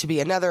 judged it to be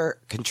another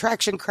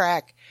contraction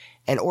crack,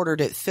 and ordered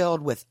it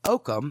filled with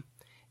oakum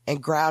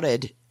and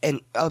grouted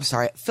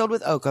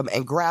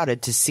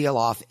to seal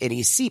off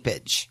any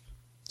seepage.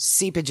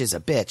 Seepage is a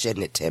bitch,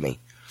 isn't it,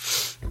 Timmy?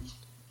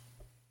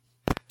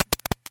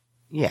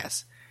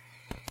 Yes.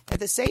 At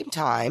the same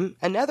time,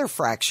 another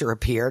fracture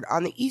appeared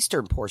on the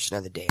eastern portion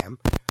of the dam,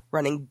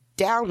 running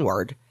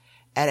downward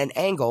at an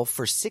angle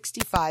for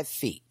 65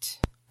 feet.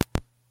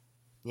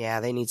 Yeah,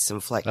 they need some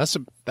flex.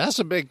 That's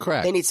a big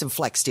crack. They need some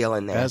flex steel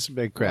in there. That's a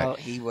big crack. Well,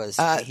 he was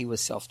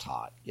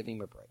self-taught. Give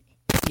him a break.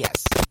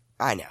 Yes,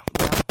 I know.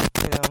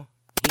 Well,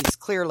 he's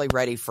clearly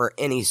ready for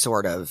any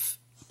sort of,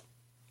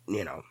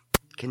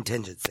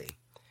 contingency.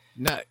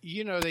 Now,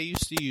 they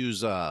used to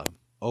use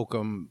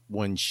oakum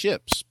when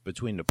ships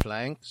between the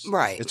planks.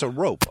 Right. It's a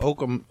rope.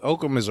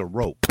 Oakum is a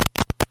rope.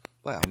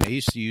 Well, and they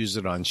used to use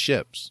it on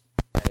ships.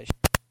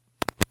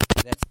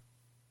 That's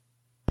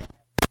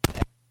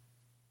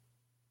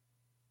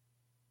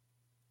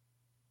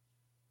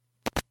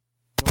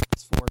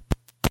for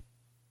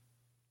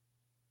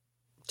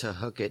to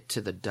hook it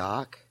to the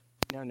dock?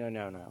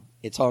 No.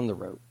 It's on the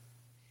rope.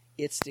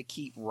 It's to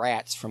keep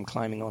rats from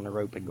climbing on the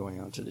rope and going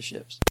onto the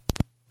ships.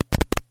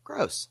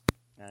 Gross.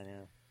 I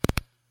know.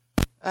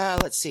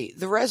 Let's see.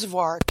 The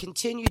reservoir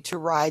continued to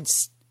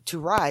rise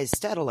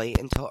steadily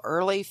until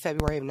early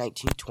February of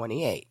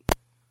 1928,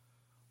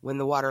 when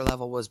the water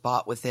level was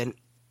brought within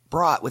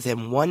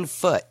 1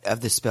 foot of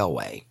the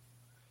spillway.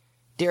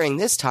 During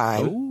this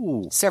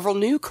time, several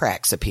new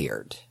cracks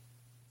appeared.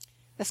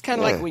 That's kind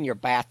of like when your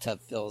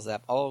bathtub fills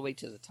up all the way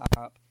to the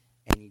top,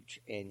 and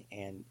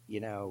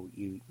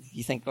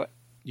you think, what?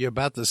 You're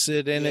about to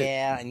sit in it?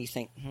 Yeah, and you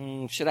think,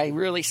 should I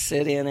really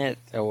sit in it,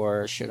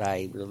 or should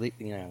I really,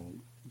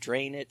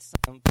 drain it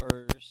some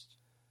first?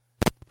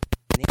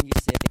 And then you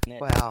sit in it,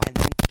 Well, and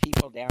then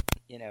people down,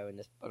 in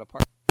the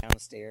apartment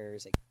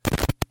downstairs,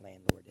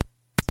 landlord.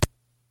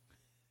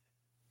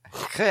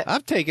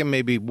 I've taken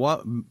maybe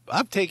one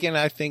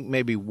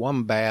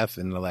bath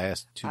in the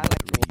last 2 or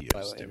 3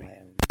 years.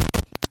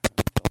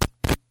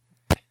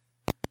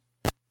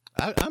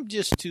 I'm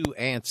just too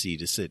antsy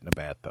to sit in a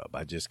bathtub.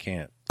 I just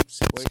can't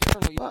sit.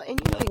 Well, and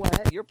you know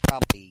what? You're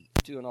probably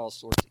doing all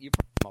sorts. You're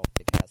probably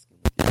multitasking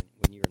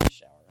when you're in the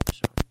shower, I'm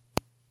sure.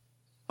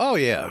 Oh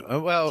yeah,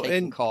 well, taking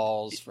and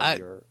calls from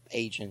your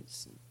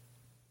agents.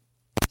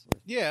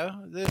 Yeah,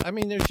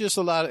 there's just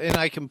a lot, and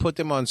I can put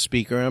them on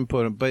speaker and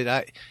put them,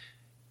 but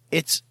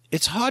it's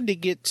hard to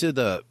get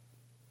to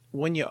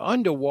when you're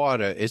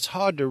underwater. It's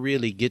hard to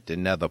really get the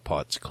nether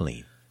parts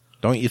clean,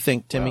 don't you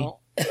think, Timmy? Well,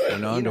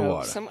 when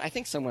underwater, I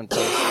think someone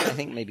posted. I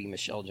think maybe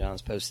Michelle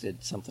Johns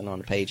posted something on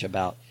the page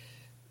about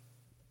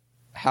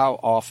how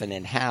often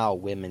and how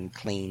women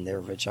clean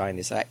their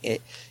vaginas.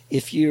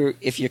 If you're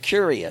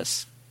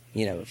curious,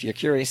 if you're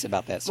curious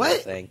about that sort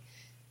of thing,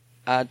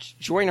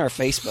 join our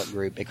Facebook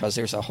group, because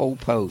there's a whole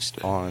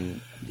post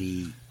on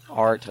the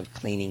art of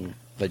cleaning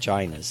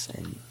vaginas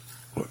and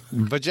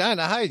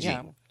vagina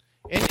hygiene.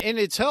 Yeah. And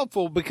it's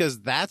helpful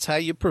because that's how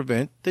you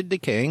prevent the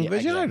decaying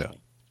vagina.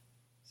 Exactly.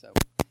 So,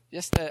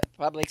 just a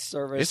public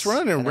service. It's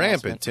running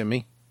rampant,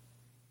 Timmy.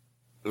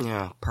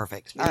 Yeah,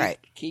 perfect. All right.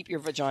 Keep your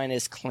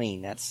vaginas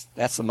clean. That's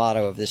the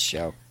motto of this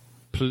show.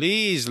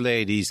 Please,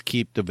 ladies,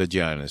 keep the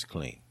vaginas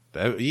clean.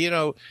 You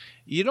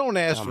don't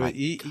ask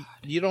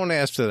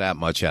for that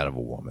much out of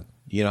a woman.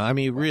 You know, I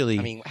mean, really.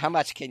 I mean, how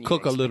much can you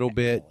cook a expect, little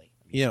bit? really?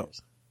 I mean, You know,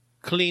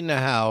 clean the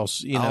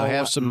house. You know, Oh,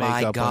 have some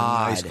my makeup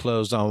on, nice God.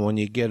 clothes on when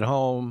you get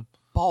home.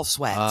 Ball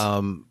sweat.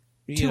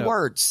 You 2 know,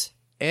 words.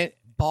 And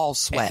Ball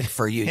sweat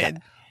for you.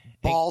 and-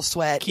 Ball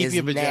sweat keep is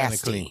your vagina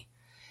nasty. clean.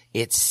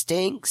 It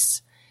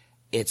stinks.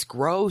 It's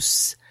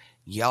gross.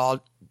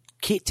 Y'all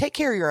take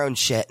care of your own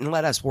shit and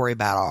let us worry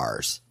about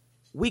ours.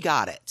 We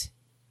got it.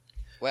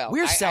 Well,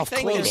 We're I think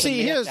self-cleaning. there's a See,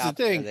 myth here's the out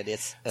there thing. that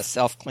it's a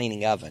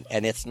self-cleaning oven,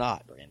 and it's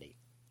not, Brandy.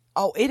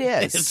 Oh, it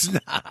is. it's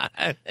not.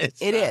 It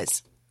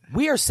is.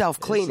 We are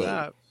self-cleaning. It's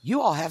not.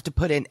 You all have to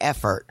put in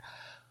effort.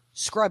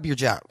 Scrub your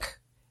junk.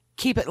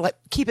 Keep it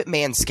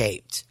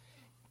manscaped.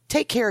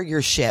 Take care of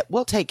your shit.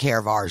 We'll take care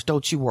of ours.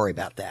 Don't you worry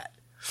about that.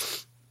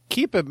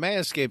 Keep it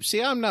manscaped.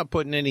 See, I'm not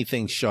putting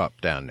anything sharp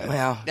down there.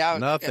 Well, Now,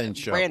 Nothing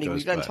sharp Brandy, goes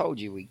we've done by. told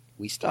you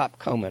we stopped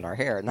combing our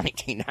hair in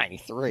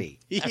 1993.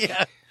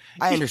 Yeah.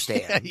 I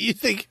understand. You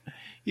think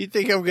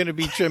I'm going to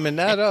be trimming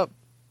that up?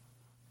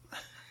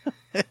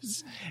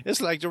 It's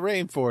like the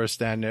rainforest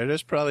down there.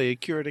 There's probably a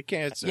cure to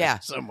cancer Yeah,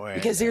 somewhere.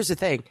 because here's the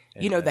thing.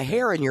 The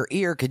hair in your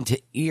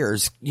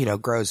ears,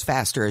 grows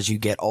faster as you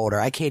get older.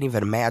 I can't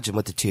even imagine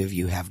what the two of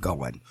you have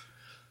going.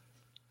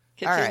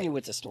 Continue right.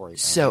 with the story, Brandy.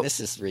 So- this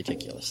is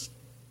ridiculous.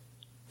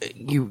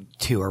 You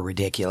two are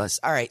ridiculous.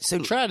 All right, so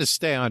Try to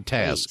stay on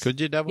task, Please. could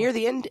you, Devil? near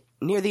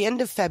the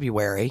end of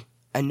February,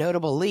 a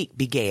notable leak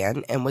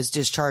began and was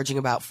discharging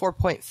about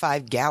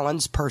 4.5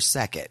 gallons per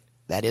second.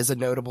 That is a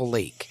notable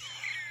leak.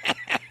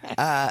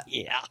 Yeah.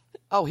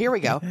 Oh, here we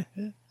go.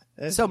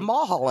 So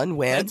Mulholland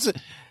went.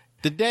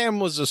 The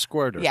dam was a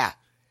squirter. Yeah.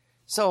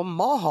 So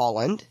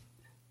Mulholland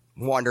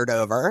wandered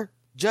over,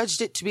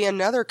 judged it to be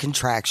another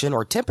contraction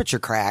or temperature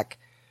crack,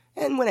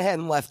 and went ahead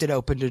and left it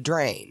open to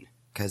drain.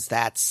 Because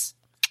that's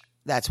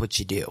what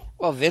you do.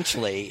 Well,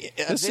 eventually,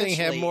 This thing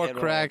had more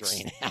it'll cracks.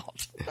 drain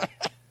out.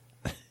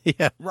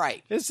 Yeah.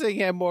 Right. This thing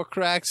had more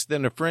cracks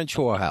than a French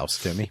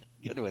whorehouse, Timmy.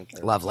 Good one,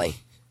 Kurt. Lovely.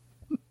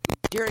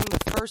 During the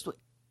first...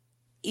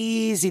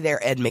 Easy there,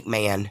 Ed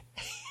McMahon.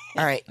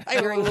 All right.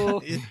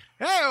 Hey-oh!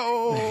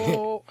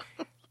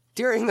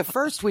 During the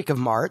first week of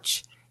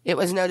March, it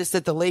was noticed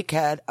that the leak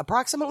had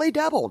approximately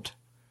doubled.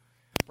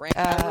 Brandy,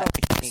 I really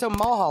think So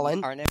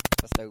Mulholland... our next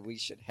episode, we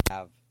should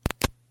have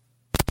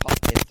talk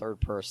in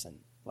third person.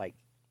 Like,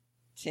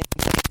 10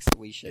 weeks,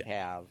 we should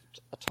have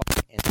a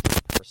talk in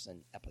third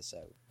person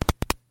episode.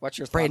 What's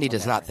your thoughts Brandy on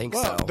does that, not Brandy?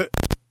 think so.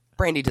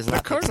 Brandy does The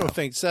not think Colonel so.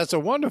 thinks that's a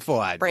wonderful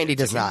idea. Brandy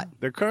does not.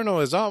 The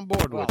Colonel is on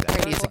board Well, with that.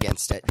 Brandy is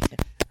against it.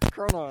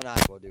 Colonel and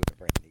I will do it,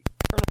 Brandy.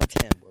 Colonel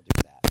Tim will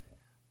do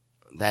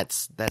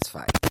that. That's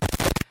fine.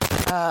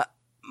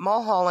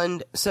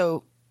 Mulholland,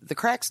 so the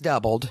cracks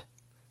doubled,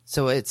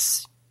 so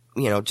it's,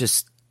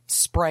 just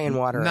spraying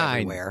water 9,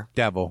 everywhere.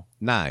 Devil.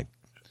 9.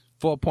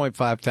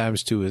 4.5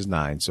 times 2 is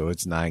 9, so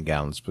it's 9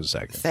 gallons per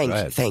second. Go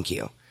ahead. Thank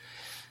you.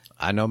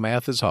 I know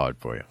math is hard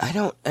for you. I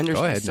don't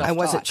understand. ahead. I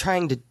wasn't Self-taught.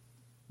 trying to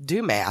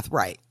do math.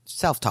 Right.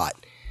 Self-taught.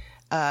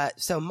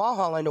 So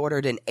Mulholland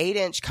ordered an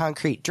 8-inch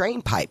concrete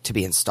drain pipe to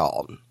be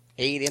installed.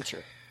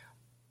 8-incher.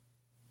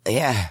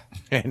 Yeah.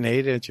 An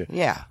 8-incher.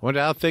 Yeah.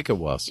 Wonder how thick it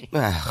was.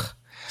 Ugh.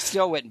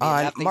 Still wouldn't be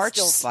On enough. They'd March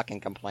still s- fucking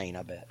complain,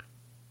 I bet.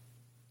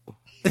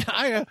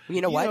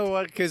 You know what? You know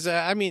what? Because,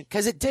 I mean,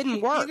 Because it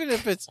didn't work. even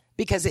if it's,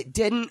 Because it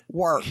didn't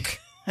work.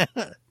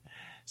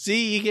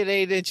 see, you get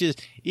 8 inches.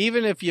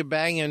 Even if you're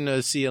banging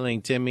the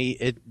ceiling, Timmy,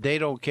 they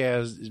don't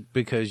care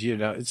because,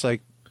 it's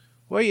like,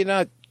 well, you're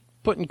not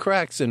putting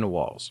cracks in the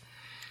walls.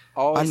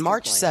 Always On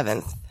March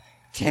complain.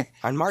 7th,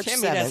 on March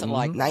Timmy 7th, doesn't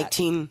like that.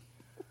 19...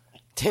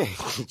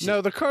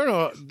 No, the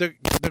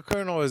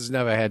Colonel has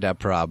never had that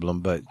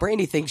problem, but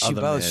Brandy thinks you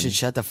Other both men should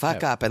shut the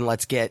fuck have. up and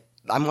let's get.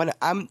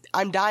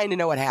 I'm dying to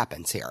know what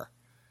happens here.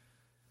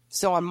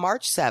 So on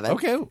March 7th,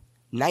 okay.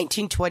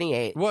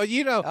 1928. Well,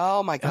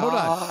 Oh my hold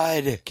on.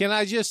 God. Can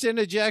I just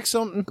interject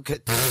something? Okay.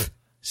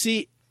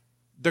 See,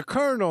 the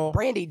Colonel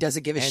Brandy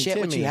doesn't give a And shit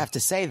what you Timmy. have to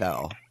say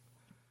though.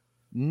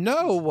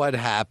 know what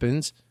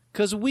happens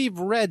because we've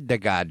read the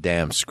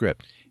goddamn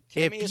script.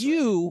 Timmy If has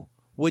you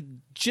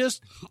would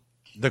just,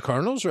 the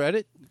Colonel's read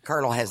it.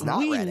 Colonel has not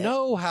we read it.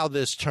 know how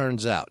this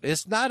turns out.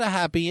 It's not a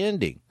happy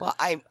ending. Well,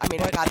 I mean, I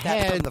But got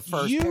that from had the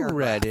first you paragraph.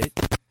 read it,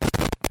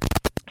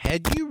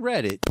 had you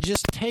read it,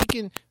 just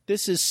taken,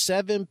 this is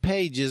 7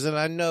 pages, and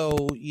I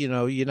know,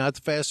 you're not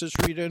the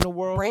fastest reader in the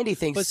world. Brandy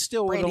thinks, but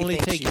still would Brandy only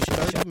thinks take you you should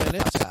 30 shut the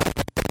minutes. fuck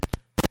up,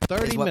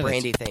 30 is what minutes.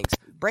 Brandy thinks.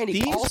 Brandy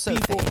These also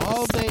people, thinks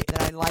all they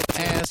that I'd like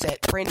to ask-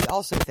 that Brandy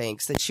also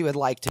thinks that she would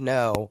like to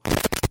know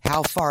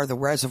how far the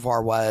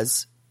reservoir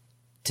was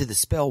to the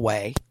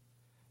spillway.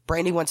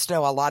 Brandy wants to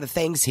know a lot of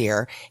things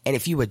here, and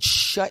if you would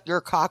shut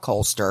your cock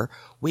holster,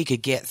 we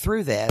could get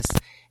through this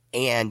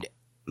and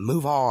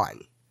move on.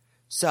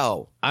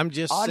 So, I'm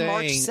just on saying,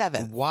 March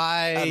 7th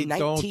why of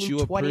don't you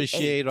 1928,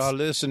 appreciate our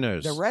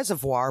listeners? the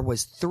reservoir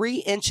was 3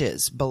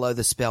 inches below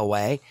the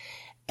spillway,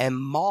 and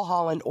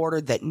Mulholland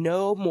ordered that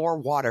no more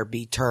water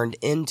be turned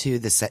into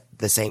the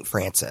St.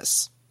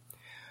 Francis.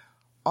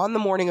 On the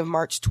morning of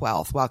March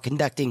 12th, while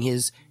conducting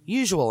his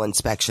usual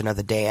inspection of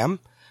the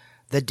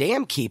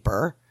dam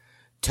keeper,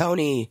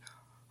 Tony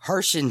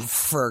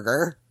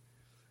Hirschenberger,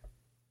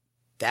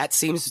 that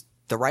seems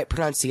the right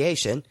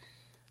pronunciation,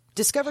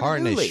 discovered a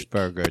new leak.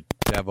 Harnischberger,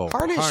 devil.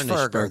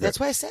 Harnischberger, that's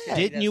what I said.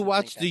 Didn't you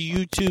watch the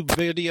YouTube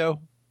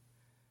video?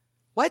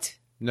 What?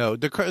 No,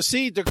 the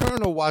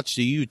Colonel watched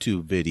a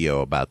YouTube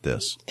video about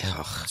this,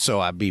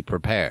 so I'd be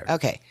prepared.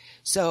 Okay,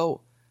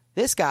 so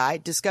this guy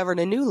discovered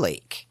a new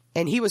leak,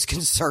 and he was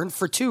concerned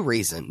for two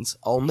reasons,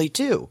 only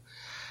two.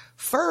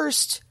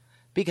 First,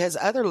 because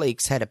other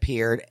leaks had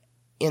appeared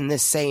in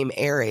this same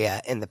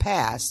area in the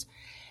past,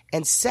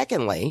 and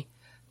secondly,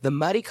 the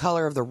muddy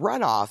color of the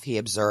runoff, he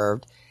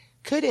observed,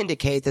 could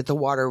indicate that the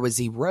water was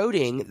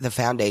eroding the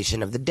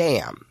foundation of the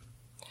dam.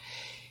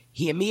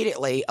 He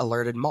immediately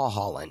alerted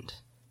Mulholland,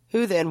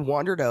 who then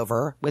wandered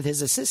over with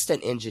his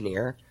assistant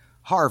engineer,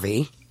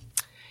 Harvey,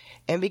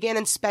 and began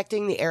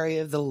inspecting the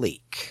area of the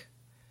leak.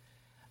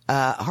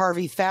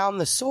 Harvey found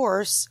the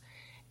source,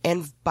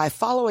 and by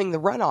following the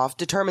runoff,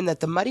 determined that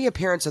the muddy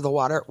appearance of the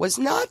water was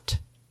not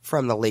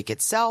from the leak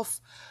itself,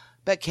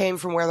 but came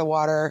from where the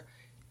water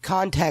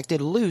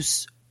contacted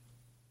loose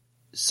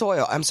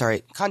soil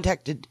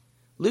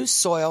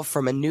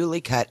from a newly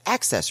cut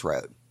access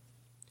road.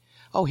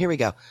 Oh, here we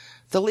go.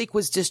 The leak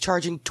was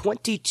discharging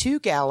 22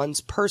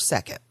 gallons per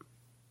second.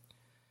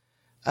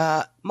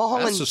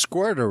 Mulholland, That's a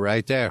squirter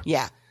right there.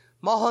 yeah,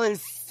 Mulholland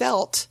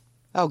felt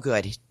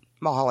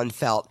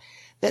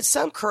that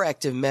some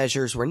corrective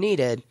measures were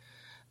needed,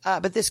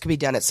 but this could be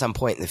done at some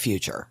point in the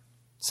future.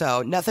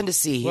 So nothing to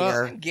see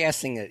here. I'm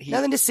guessing that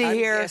Nothing to see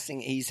here. I'm guessing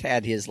he's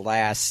had his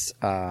last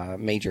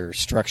major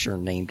structure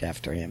named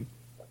after him.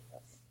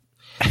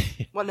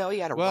 Well, no, he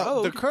had a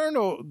Well, road.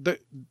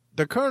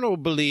 the Colonel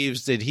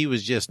believes that he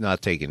was just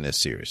not taking this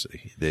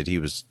seriously, that he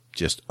was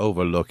just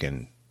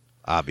overlooking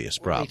obvious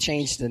They problems.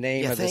 changed the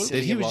name You of the think? city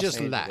That he of was Los just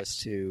Angeles lax.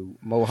 to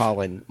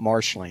Mulholland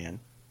Marshland.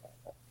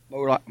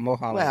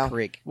 Mulholland Well,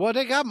 Creek. Well,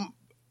 they got,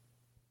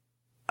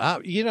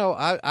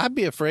 I'd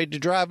be afraid to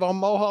drive on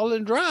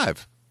Mulholland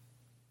Drive.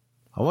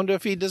 I wonder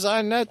if he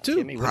designed that too.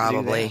 Jimmy would do that.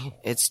 Probably.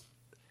 It's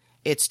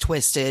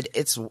twisted.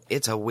 It's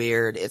a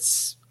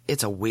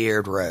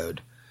weird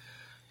road.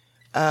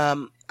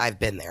 I've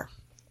been there.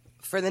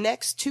 For the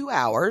next 2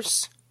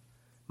 hours,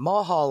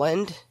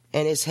 Mulholland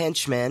and his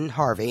henchman,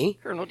 Harvey,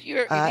 Colonel, do you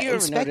ever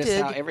notice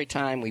inspected- how every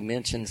time we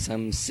mention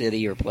some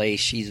city or place,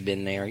 she's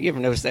been there? You ever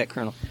notice that,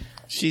 Colonel?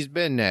 She's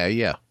been there,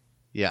 yeah.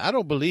 Yeah, I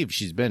don't believe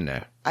she's been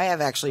there. I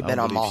have actually I been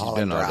don't on believe she's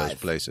Mulholland been all those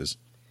Drive. places.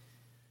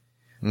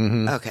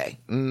 Okay.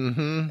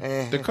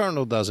 The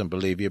Colonel doesn't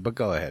believe you, but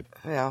go ahead.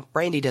 Well,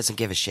 Brandy doesn't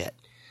give a shit.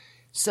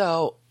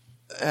 So,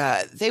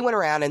 they went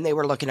around and they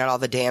were looking at all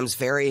the dam's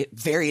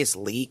various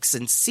leaks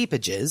and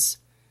seepages.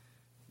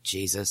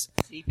 Jesus.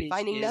 Seepage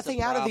Finding is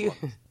nothing a out of the...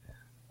 problem.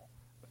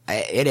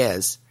 It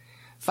is.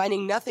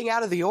 Finding nothing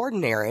out of the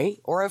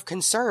ordinary or of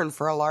concern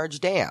for a large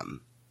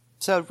dam.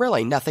 So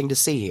really nothing to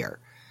see here.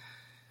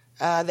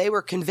 They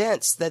were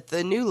convinced that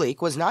the new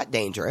leak was not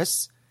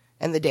dangerous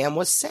and the dam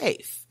was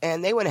safe.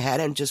 And they went ahead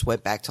and just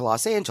went back to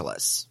Los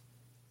Angeles.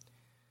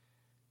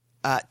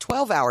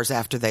 12 hours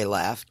after they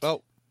left.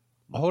 Oh,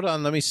 hold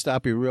on. Let me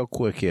stop you real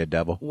quick here,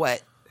 Devil.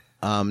 What?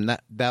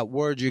 That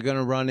word you're going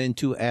to run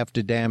into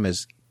after dam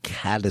is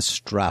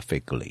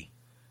catastrophically.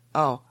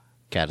 Oh,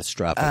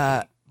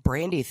 Catastrophically.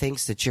 Brandy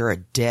thinks that you're a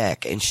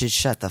dick and should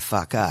shut the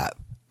fuck up.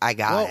 I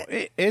got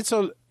it. It's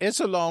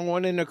a long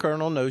one, and the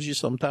Colonel knows you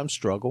sometimes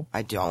struggle.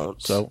 I don't.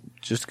 So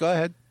just go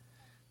ahead.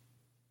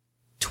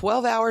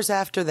 12 hours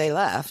after they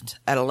left,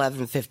 at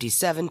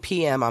 11:57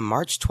 p.m. on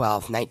March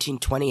 12,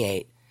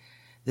 1928,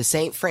 the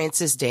St.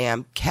 Francis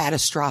Dam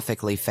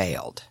catastrophically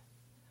failed.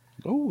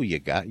 Oh, you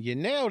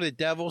nailed it,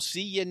 Devil.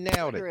 See, you nailed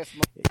I wonder it. if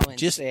Mulholland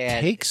Just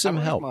said, take some I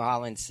wonder if help.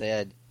 Mulholland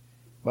said,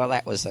 well,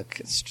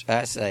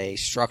 that's a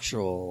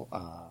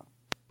structural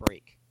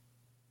break,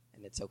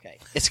 and it's okay.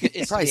 It's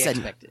Probably to be said-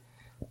 expected.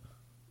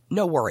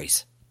 No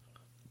worries.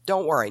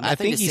 Don't worry. Nothing I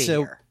think to he see said-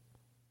 here.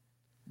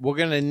 We're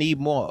going to need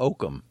more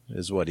oakum,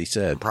 is what he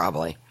said.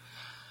 Probably.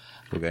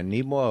 We're going to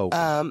need more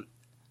oakum.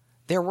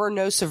 There were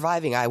no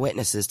surviving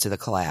eyewitnesses to the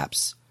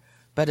collapse,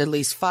 but at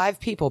least 5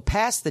 people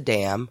passed the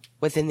dam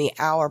within the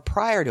hour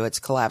prior to its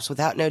collapse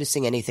without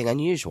noticing anything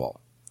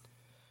unusual.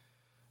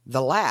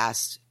 The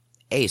last,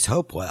 Ace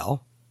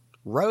Hopewell,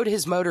 rode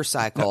his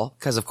motorcycle,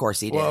 because of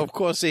course he did. Well, of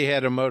course he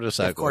had a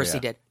motorcycle. Of course yeah. he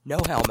did. No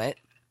helmet.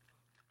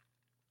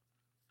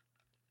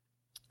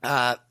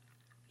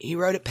 He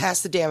rode it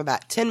past the dam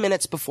about 10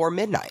 minutes before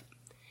midnight.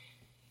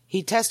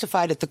 He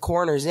testified at the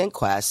coroner's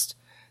inquest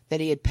that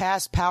he had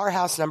passed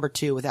Powerhouse number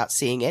 2 without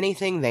seeing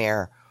anything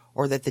there,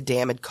 or that the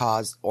dam had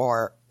caused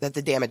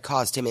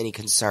him any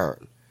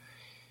concern.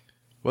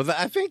 Well,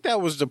 I think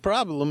that was the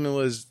problem. It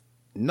was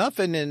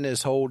nothing in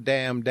this whole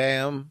damn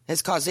dam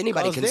Has caused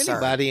anybody caused concern.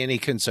 anybody any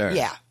concern.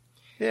 Yeah.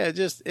 Yeah,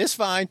 it's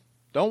fine.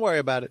 Don't worry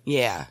about it.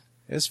 Yeah.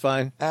 It's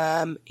fine.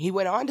 He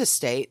went on to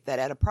state that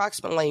at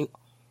approximately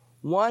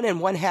 1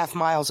 1/2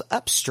 miles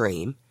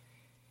upstream,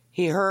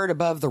 he heard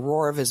above the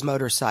roar of his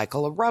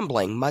motorcycle a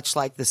rumbling, much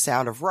like the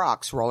sound of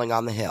rocks rolling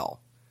on the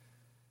hill.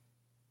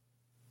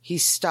 He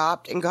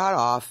stopped and got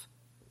off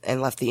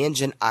and left the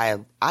engine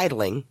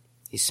idling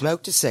He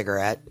smoked a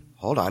cigarette.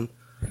 Hold on.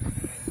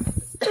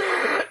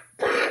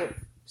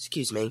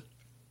 Excuse me.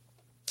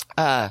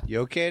 You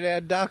okay there,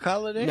 Doc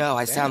Holliday? No,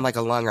 I sound like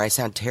a lunger. I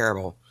sound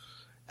terrible.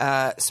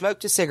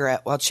 Smoked a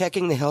cigarette while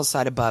checking the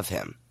hillside above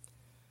him.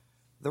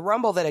 The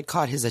rumble that had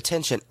caught his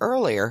attention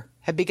earlier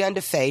had begun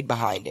to fade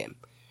behind him.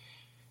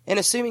 And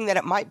assuming that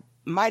it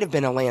might have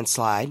been a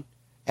landslide,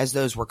 as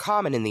those were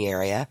common in the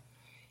area,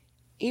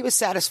 he was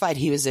satisfied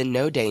he was in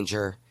no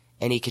danger,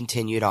 and he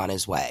continued on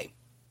his way.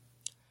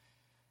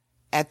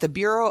 At the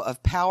Bureau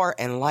of Power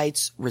and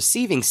Light's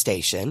receiving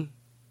station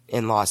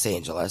in Los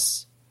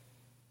Angeles,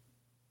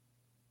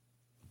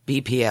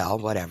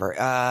 BPL,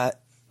 whatever,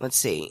 let's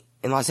see,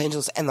 in Los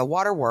Angeles, and the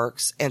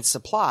waterworks and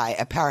supply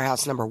at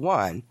Powerhouse Number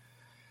 1,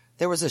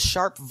 there was a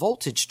sharp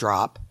voltage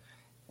drop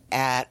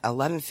at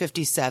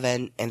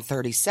 11:57 and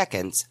 30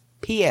 seconds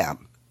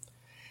p.m.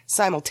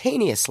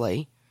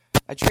 Simultaneously,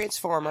 a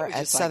transformer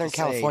at Southern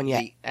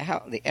California.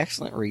 The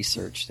excellent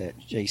research that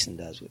Jason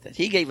does with it.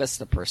 He gave us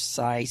the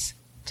precise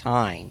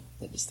time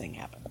that this thing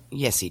happened.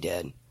 Yes, he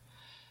did.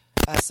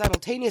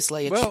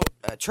 Simultaneously,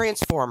 a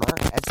transformer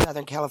at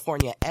Southern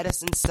California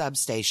Edison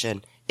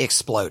substation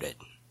exploded.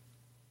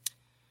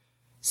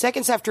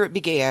 Seconds after it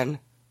began,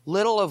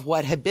 little of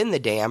what had been the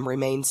dam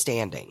remained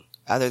standing,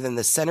 other than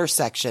the center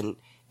section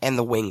and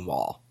the wing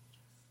wall.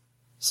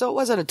 So it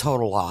wasn't a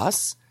total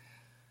loss.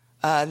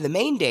 The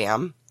main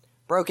dam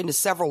broke into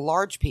several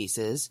large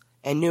pieces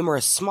and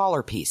numerous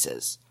smaller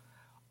pieces.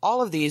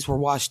 All of these were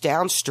washed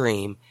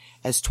downstream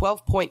as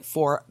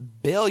 12.4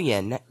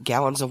 billion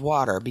gallons of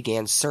water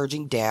began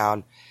surging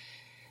down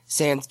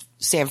San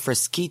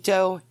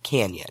Francisco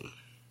Canyon.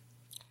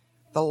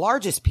 The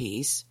largest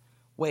piece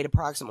weighed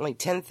approximately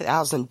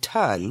 10,000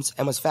 tons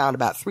and was found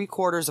about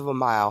 3/4 of a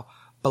mile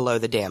below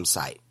the dam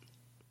site.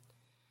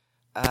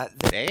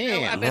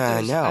 Damn.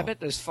 I bet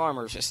those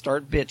farmers just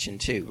start bitching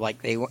too.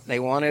 Like they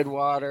wanted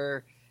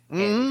water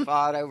and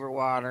fought over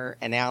water,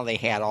 and now they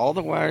had all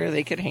the water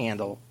they could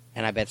handle,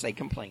 and I bet they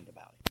complained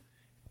about it.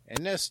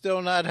 And they're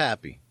still not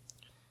happy.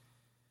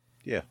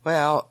 Yeah.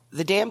 Well,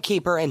 the dam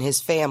keeper and his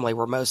family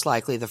were most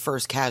likely the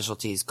first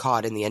casualties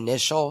caught in the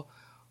initial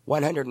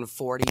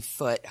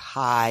 140-foot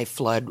high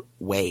flood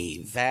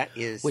wave. That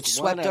is which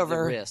swept over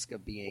the risk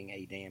of being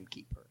a dam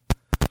keeper.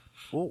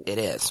 Ooh. It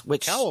is.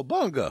 Which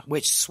Cowabunga.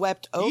 Which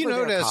swept over You know,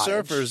 their there's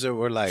cottage. surfers that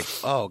were like,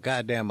 oh,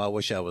 goddamn, I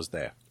wish I was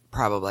there.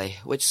 Probably.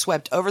 Which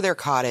swept over their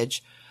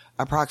cottage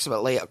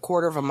approximately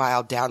 1/4 of a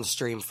mile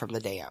downstream from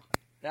the dam.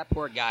 That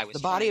poor guy was the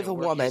body of a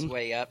work woman his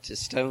way up to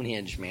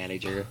Stonehenge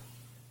manager,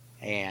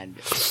 and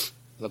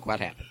look what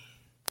happened.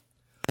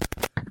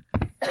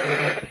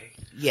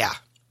 Yeah.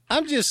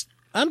 I'm just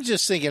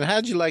thinking,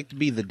 how'd you like to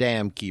be the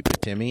dam keeper,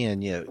 Timmy?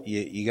 And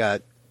you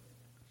got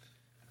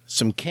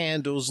some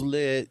candles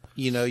lit.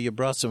 You know, you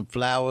brought some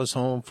flowers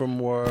home from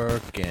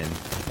work, and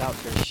About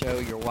to show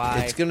your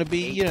wife. It's gonna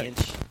be,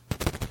 8-inch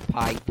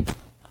pipe.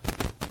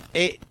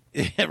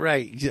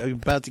 right. You're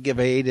about to give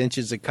her 8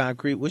 inches of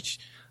concrete, which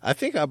I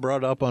think I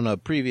brought up on a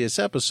previous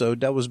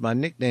episode. That was my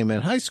nickname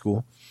in high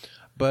school.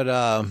 But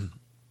and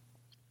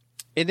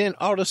then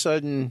all of a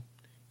sudden,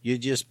 you're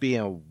just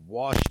being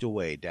washed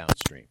away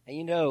downstream. And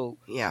you know,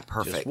 Yeah,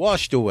 perfect. Just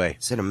washed away.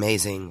 It's an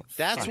amazing.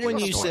 That's fucking when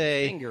you story.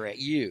 say finger at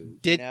you.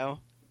 Did- you know?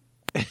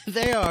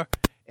 they are,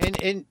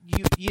 and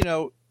you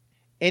know,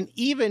 and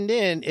even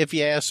then, if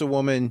you ask a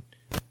woman,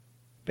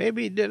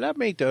 baby, did I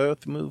make the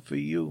earth move for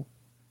you?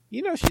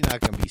 You know, she's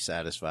not going to be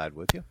satisfied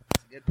with you.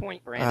 Good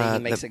point, Brandy. He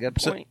makes a good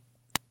point.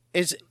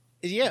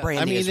 Yeah.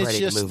 Brandy I mean, is it's ready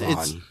just to move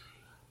on.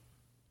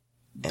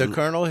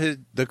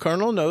 The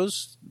colonel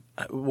knows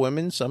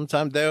women.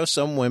 Sometimes there are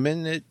some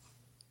women that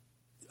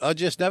are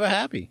just never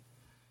happy.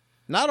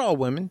 Not all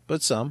women,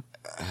 but some.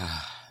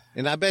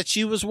 And I bet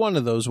she was one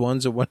of those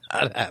ones that were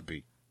not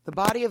happy. The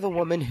body of a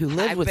woman who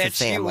lived with the bet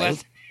she family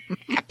was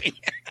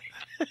happy.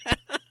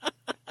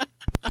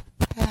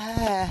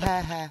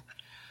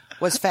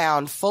 was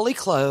found fully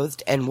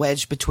clothed and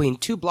wedged between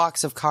 2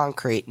 blocks of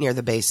concrete near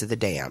the base of the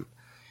dam.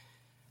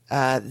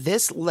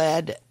 This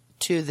led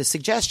to the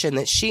suggestion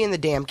that she and the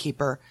dam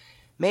keeper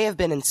may have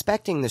been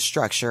inspecting the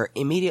structure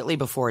immediately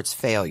before its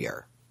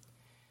failure.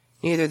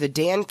 Neither the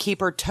dam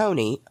keeper,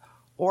 Tony,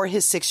 or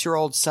his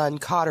 6-year-old son,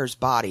 Cotter's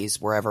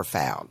bodies were ever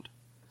found.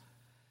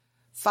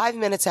 5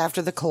 minutes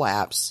after the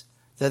collapse,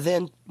 the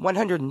then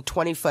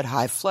 120-foot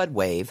high flood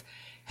wave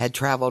had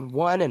traveled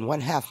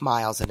 1.5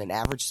 miles at an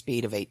average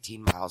speed of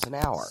 18 miles an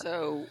hour.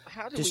 So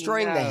how do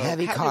Destroying we the know,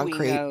 heavy how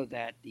concrete- do we know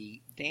that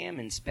the dam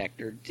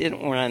inspector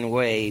didn't run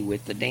away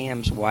with the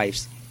dam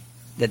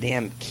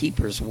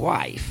keeper's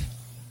wife?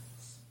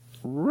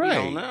 Right.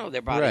 We don't know.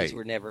 Their bodies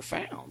were never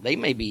found. They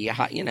may be,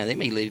 they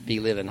may be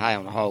living high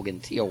on the hog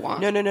in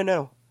Tijuana.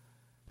 No.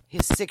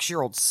 His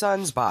 6-year-old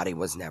son's body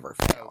was never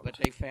found. But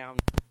they found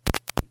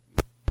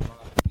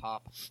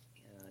Pop,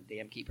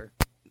 dam keeper.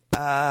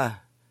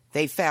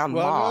 They found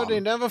Well, Mom. no, they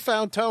never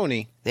found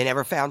Tony. They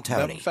never found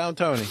Tony. Never found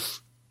Tony.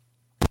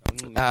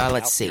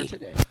 Let's see.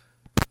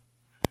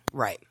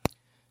 Right.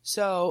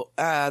 So,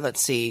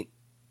 let's see.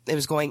 It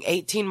was going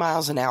 18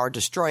 miles an hour,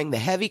 destroying the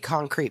heavy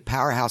concrete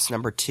powerhouse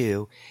number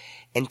 2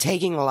 and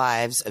taking the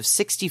lives of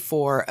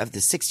 64 of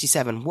the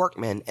 67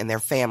 workmen and their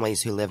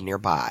families who lived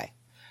nearby.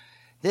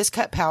 This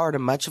cut power to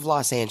much of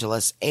Los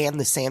Angeles and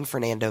the San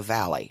Fernando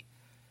Valley.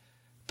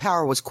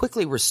 Power was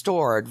quickly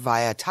restored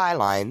via tie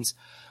lines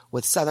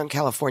with Southern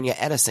California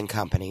Edison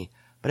Company,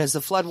 but as the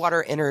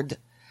floodwater entered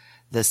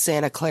the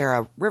Santa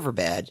Clara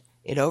riverbed,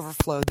 it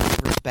overflowed the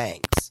river's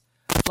banks,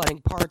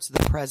 flooding parts of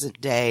the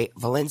present-day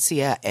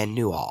Valencia and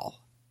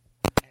Newhall.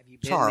 Have you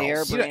been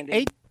there,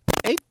 Brandy?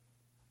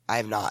 I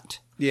have not.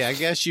 Yeah, I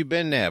guess you've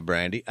been there,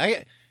 Brandy.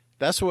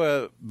 That's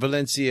where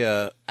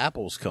Valencia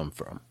apples come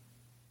from.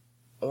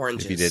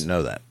 Oranges. If you didn't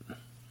know that.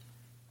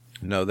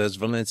 No, there's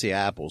Valencia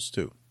apples,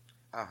 too.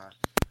 Uh-huh.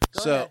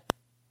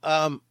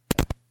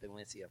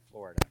 Valencia,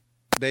 Florida.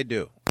 They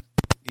do.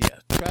 Yeah,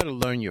 try to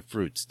learn your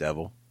fruits,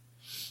 devil.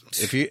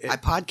 If you, I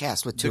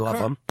podcast with two of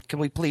them. Can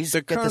we please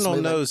the get this Colonel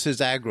moving? knows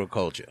his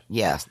agriculture.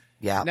 Yeah.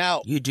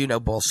 Now, you do know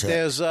bullshit.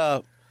 There's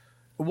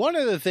one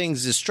of the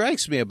things that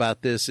strikes me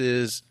about this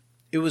is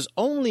it was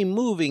only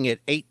moving at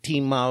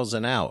 18 miles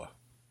an hour.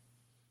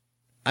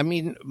 I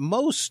mean,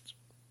 most,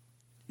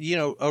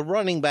 a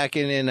running back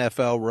in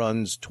NFL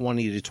runs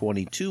 20 to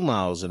 22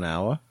 miles an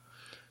hour.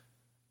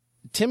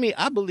 Timmy,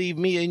 I believe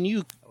me and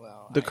you,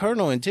 the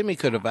Colonel and Timmy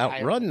could have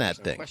outrun that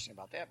thing. Question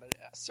about that, but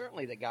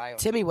certainly the guy.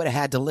 Timmy would have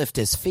had to lift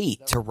his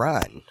feet to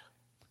run.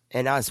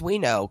 And as we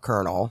know,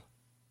 Colonel.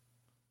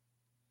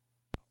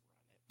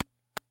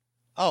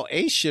 Oh,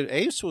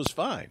 Ace was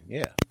fine.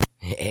 Yeah.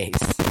 Ace.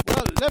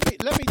 Well,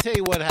 let me tell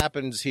you what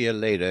happens here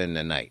later in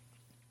the night.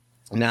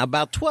 Now,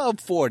 about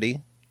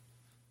 12:40,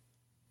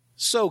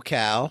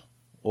 SoCal,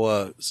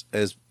 or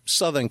as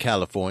Southern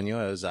California,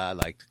 as I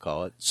like to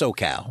call it,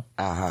 SoCal.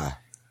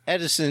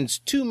 Edison's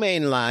two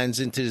main lines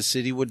into the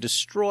city were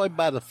destroyed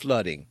by the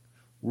flooding,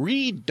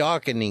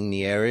 re-darkening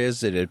the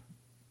areas that had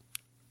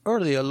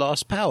earlier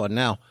lost power.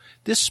 Now,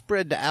 this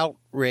spread the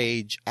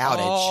outrage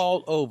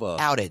all over.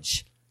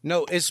 Outage.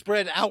 No, it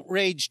spread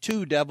outrage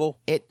too, devil.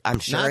 I'm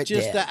sure Not it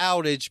just did. the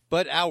outage,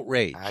 but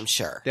outrage. I'm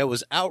sure. There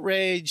was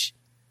outrage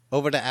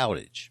over the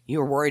outage. You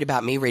were worried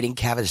about me reading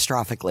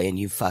catastrophically, and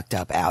you fucked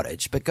up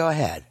outage. But go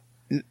ahead.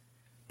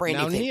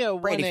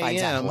 Brandy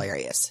finds that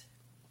hilarious.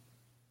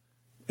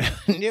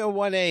 Near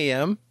 1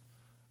 a.m.,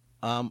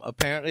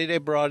 apparently they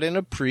brought in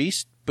a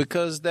priest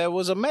because there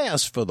was a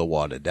mass for the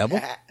water,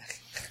 devil.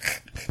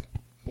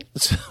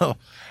 So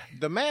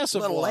the mass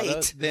of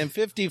water, then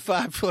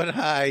 55 foot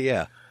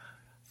high,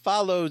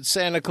 followed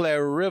Santa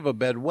Clara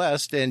riverbed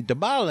west and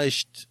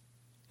demolished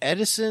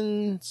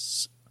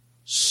Edison's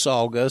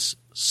Saugus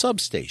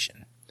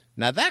substation.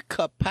 Now that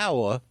cut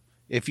power,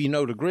 if you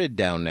know the grid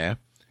down there,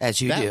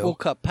 as you that do, will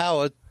cut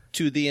power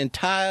to the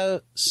entire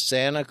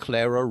Santa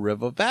Clara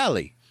River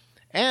Valley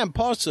and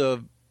parts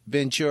of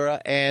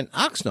Ventura and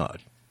Oxnard.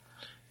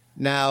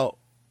 Now,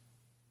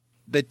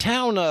 the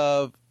town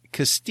of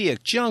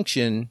Castaic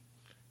Junction,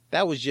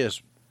 that was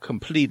just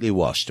completely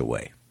washed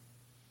away.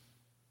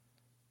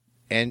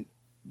 And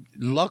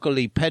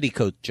luckily,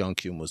 Petticoat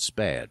Junction was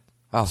spared.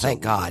 Oh,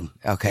 thank God.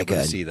 Okay,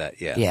 good. See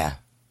that, yeah. Yeah.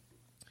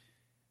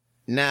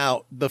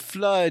 Now, the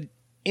flood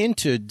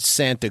entered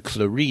Santa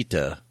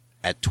Clarita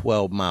at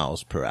 12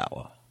 miles per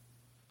hour.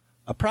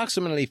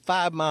 Approximately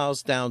 5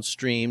 miles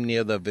downstream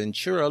near the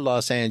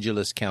Ventura-Los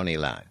Angeles county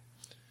line.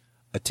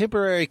 A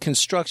temporary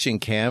construction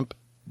camp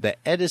the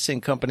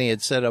Edison Company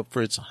had set up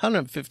for its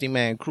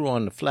 150-man crew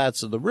on the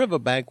flats of the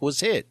riverbank was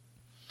hit.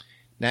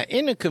 Now,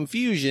 in the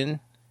confusion,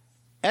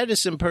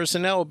 Edison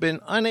personnel had been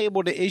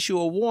unable to issue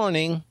a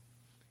warning,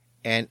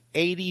 and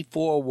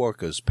 84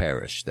 workers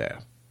perished there.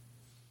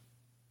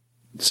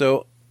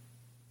 So,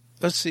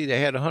 let's see,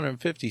 they had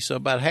 150, so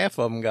about half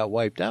of them got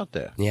wiped out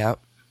there. Yep.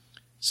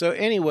 So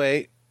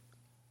anyway,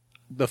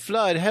 the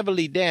flood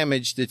heavily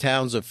damaged the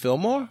towns of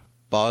Fillmore,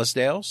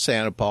 Bosdale,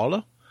 Santa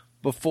Paula,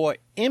 before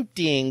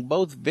emptying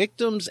both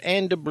victims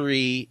and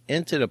debris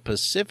into the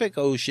Pacific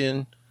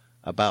Ocean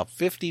about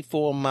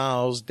 54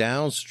 miles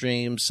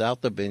downstream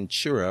south of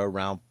Ventura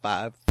around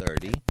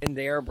 5:30. In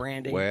there,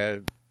 Brandy?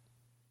 Where?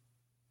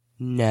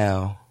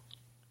 No.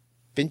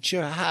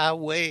 Ventura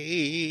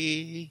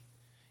Highway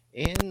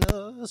in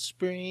the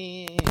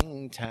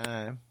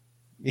springtime.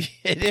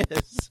 It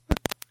is.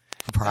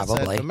 Probably.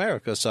 That's an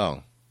America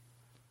song.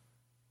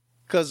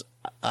 Because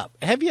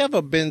have you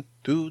ever been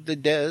through the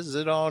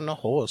desert on a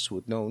horse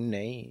with no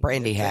name?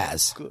 Brandy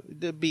has.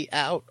 Good to be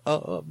out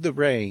of the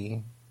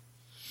rain.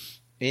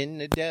 In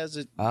the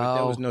desert. But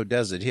there was no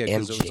desert here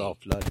because it was all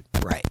flooded.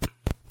 Right.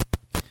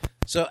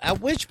 So at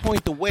which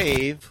point the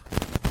wave,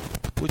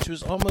 which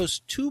was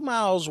almost 2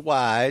 miles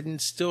wide and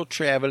still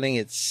traveling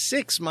at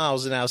 6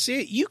 miles an hour.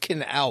 See, you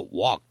can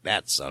outwalk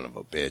that son of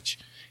a bitch.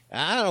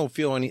 I don't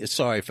feel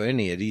sorry for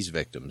any of these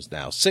victims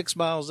now. 6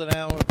 miles an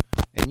hour,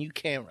 and you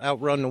can't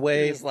outrun the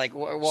wave. It's like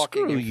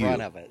walking Screw in front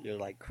you. of it. You're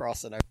like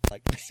crossing over.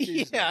 Like,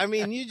 excuse me. I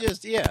mean, you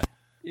just, You're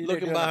looking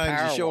doing a behind your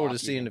power shoulder, walk,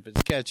 seeing if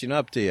it's catching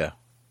up to you.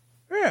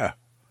 Yeah.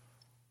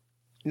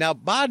 Now,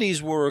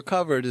 bodies were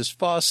recovered as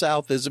far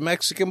south as the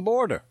Mexican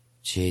border.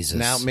 Jesus.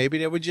 Now, maybe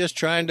they were just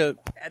trying to.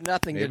 Had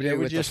nothing to Maybe they do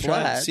were with just the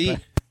trying flood. to see.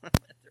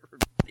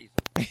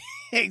 but-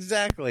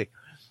 Exactly.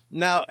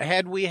 Now,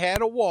 had we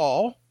had a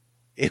wall,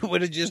 it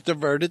would have just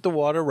diverted the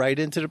water right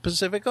into the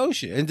Pacific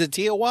Ocean, into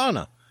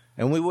Tijuana.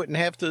 And we wouldn't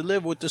have to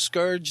live with the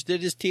scourge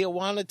that is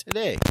Tijuana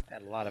today.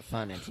 Had a lot of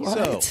fun in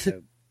What?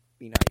 so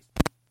be nice.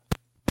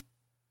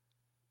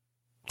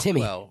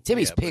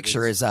 Timmy's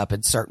picture is up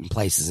in certain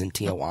places in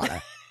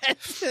Tijuana.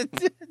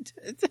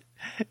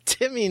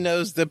 Timmy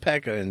knows the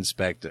Pecca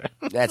inspector.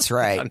 That's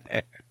right.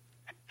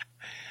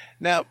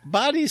 Now,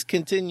 bodies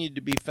continued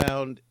to be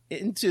found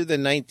into the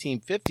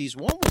 1950s.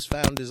 One was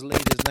found as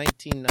late as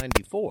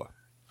 1994.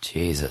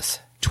 Jesus.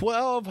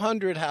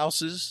 1,200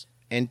 houses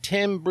and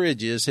 10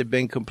 bridges had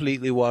been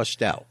completely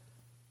washed out.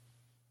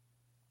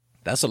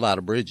 That's a lot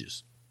of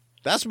bridges.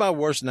 That's my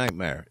worst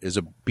nightmare, is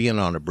being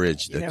on a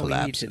bridge that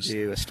collapses. We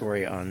need to do a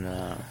story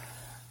on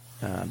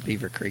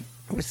Beaver Creek.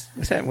 Was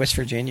that in West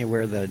Virginia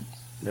where the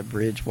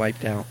bridge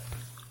wiped out?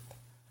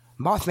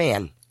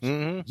 Mothman.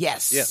 Mm-hmm.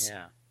 Yes.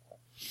 Yeah.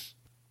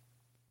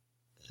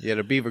 Yeah,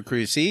 the Beaver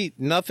Creek. See,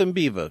 nothing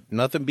beaver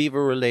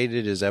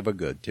related is ever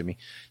good, Timmy.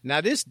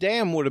 Now, this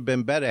dam would have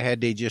been better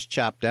had they just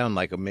chopped down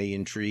like 1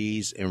 million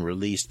trees and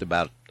released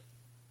about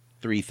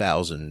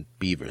 3,000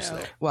 beavers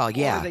there. Well,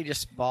 yeah. Or they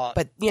just bought.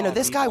 But,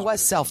 this guy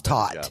was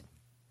self-taught.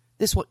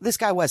 This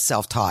guy was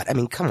self-taught. I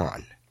mean, come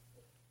on.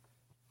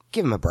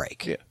 Give him a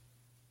break. Yeah.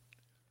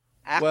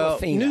 Aquafina. Well,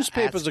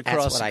 newspapers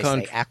across the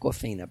country.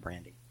 Aquafina,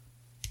 Brandy.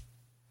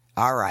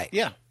 All right.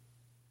 Yeah.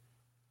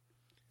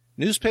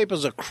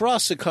 Newspapers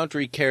across the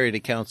country carried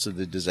accounts of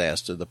the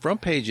disaster. The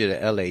front page of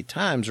the L.A.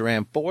 Times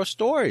ran 4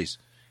 stories,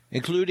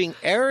 including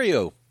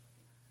areola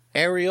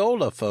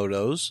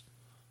photos,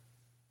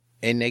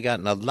 and they got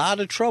in a lot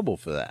of trouble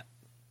for that.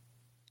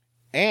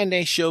 And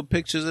they showed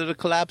pictures of the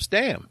collapsed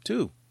dam,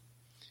 too.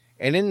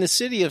 And in the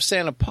city of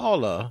Santa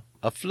Paula,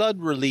 a flood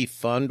relief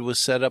fund was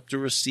set up to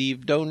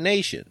receive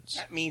donations.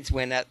 That means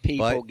when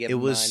people give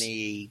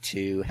money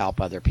to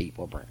help other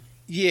people, Brandy.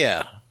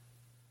 Yeah.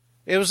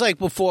 It was like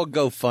before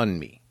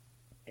GoFundMe.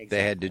 Exactly.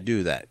 They had to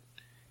do that.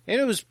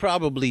 And it was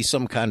probably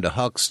some kind of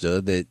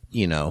huckster that,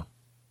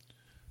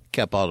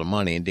 kept all the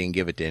money and didn't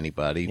give it to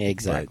anybody.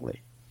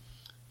 Exactly.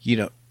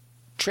 But,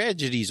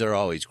 tragedies are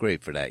always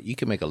great for that. You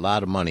can make a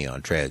lot of money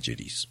on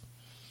tragedies.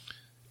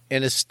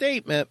 In a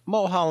statement,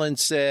 Mulholland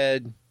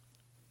said,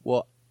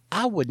 well,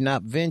 I would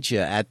not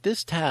venture at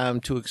this time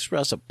to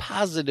express a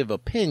positive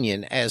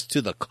opinion as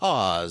to the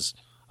cause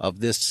of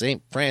this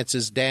St.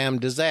 Francis Dam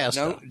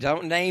disaster. No,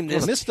 don't name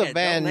this. Mr.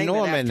 Van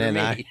Norman and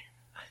I.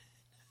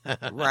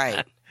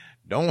 Right.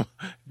 Don't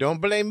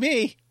blame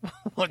me.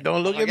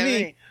 Don't look at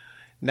me.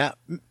 Now,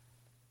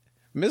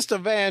 Mr.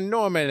 Van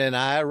Norman and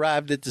I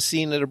arrived at the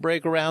scene of the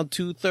break around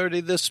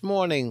 2:30 this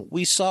morning.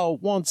 We saw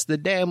once the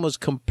dam was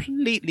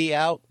completely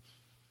out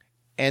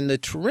and the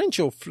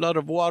torrential flood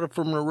of water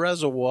from the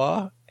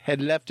reservoir had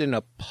left an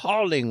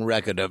appalling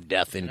record of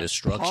death and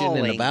destruction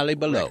in the valley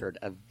below. Record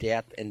of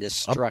death and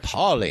destruction.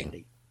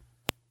 Appalling.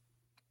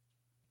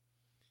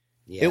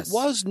 Yes. It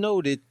was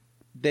noted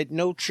that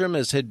no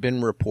tremors had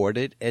been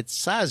reported at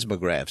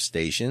seismograph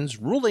stations,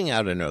 ruling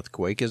out an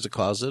earthquake as the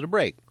cause of the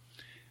break.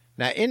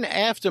 Now, in the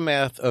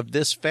aftermath of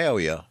this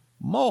failure,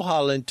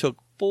 Mulholland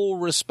took full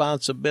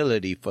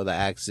responsibility for the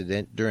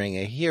accident during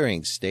a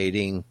hearing,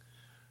 stating,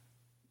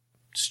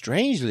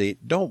 strangely,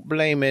 don't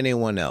blame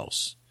anyone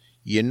else.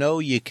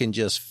 You can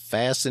just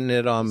fasten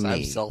it on me.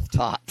 I'm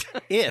self-taught.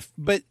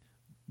 But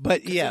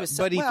he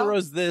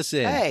throws this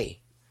in.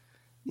 Hey,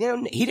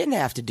 he didn't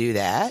have to do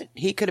that.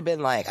 He could have been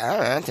like, I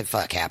don't know what the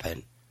fuck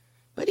happened.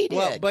 But he did.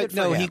 Well, but Good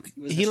no, for him.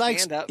 he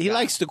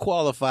likes to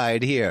qualify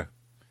it here.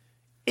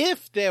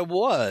 If there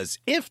was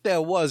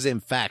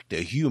in fact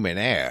a human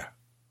error,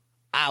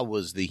 I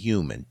was the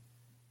human.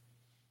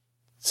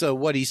 So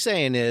what he's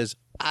saying is,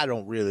 I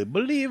don't really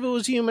believe it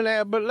was human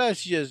error, but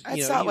let's just,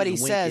 That's not what he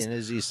says.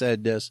 As he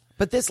said this.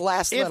 But this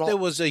last if there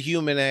was a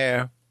human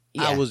error,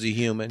 I was a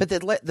human. But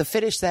the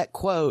finish that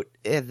quote,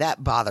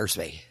 that bothers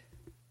me.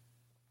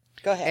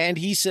 Go ahead. And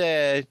he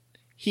said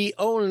he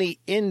only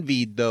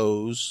envied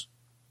those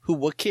who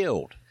were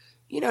killed.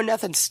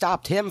 Nothing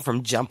stopped him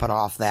from jumping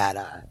off that,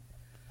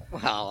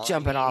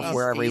 off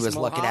wherever he was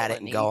looking at it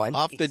and going.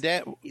 Off the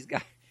dam.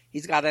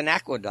 He's got an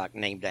aqueduct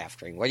named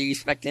after him. What do you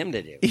expect him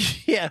to do?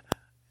 Yeah.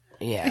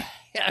 Yeah.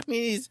 I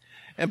mean,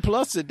 and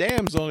plus the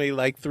dam's only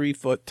like 3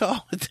 foot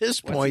tall at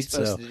this point,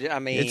 so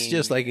it's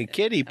just like a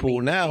kiddie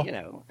pool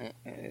now.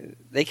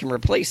 They can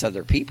replace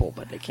other people,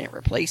 but they can't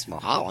replace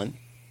Mulholland.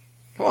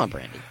 Come on,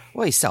 Brandy.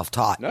 Well, he's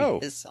self-taught. No.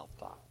 He is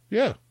self-taught.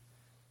 Yeah.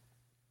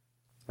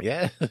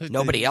 Yeah.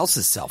 Nobody else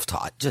is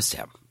self-taught, just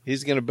him.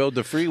 He's going to build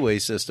the freeway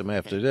system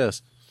after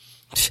this.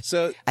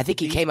 So I think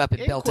he came up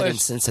and built it in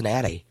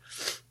Cincinnati.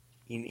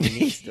 He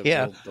needs to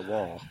build the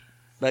wall.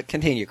 But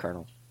continue,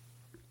 Colonel.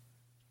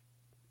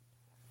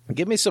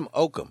 Give me some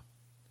oakum.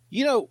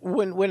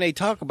 When they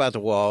talk about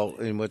the wall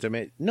and what they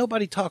mean,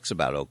 nobody talks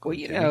about oakum.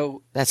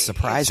 Well, that's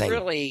surprising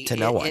to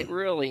no one. It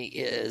really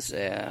is.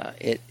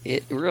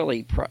 It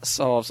really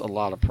solves a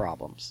lot of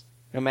problems.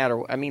 No matter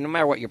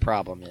what your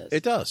problem is,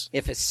 it does.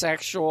 If it's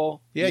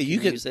sexual, you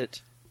can use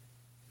it.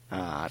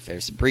 If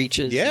there's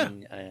breaches Yeah.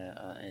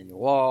 in your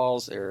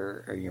walls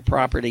or in your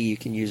property, you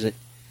can use it.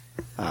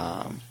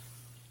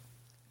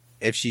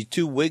 If she's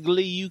too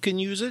wiggly, you can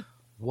use it.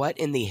 What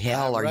in the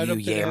hell are Right you up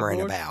to that yammering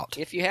board? about?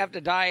 If you have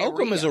the diarrhea,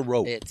 Oakum is a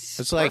rope.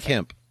 It's like perfect.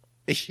 hemp.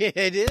 Yeah,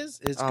 it is.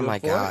 It's Oh, good my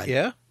for God. it.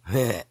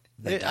 Yeah.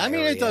 I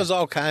mean, it does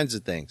all kinds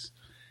of things.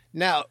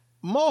 Now,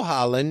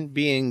 Mulholland,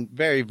 being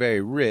very,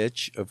 very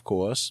rich, of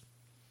course,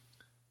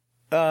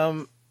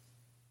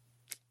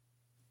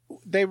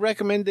 they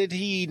recommended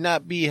he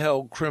not be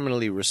held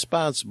criminally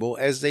responsible.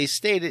 As they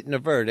stated in the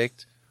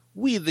verdict,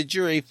 we, the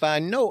jury,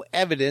 find no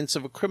evidence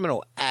of a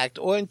criminal act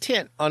or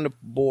intent on the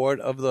part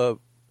of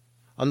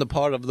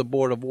the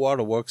Board of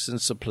Waterworks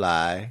and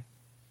Supply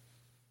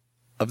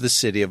of the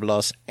city of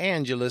Los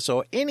Angeles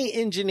or any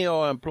engineer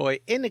or employee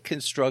in the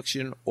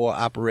construction or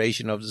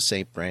operation of the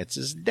St.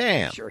 Francis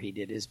Dam. I'm sure he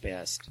did his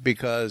best.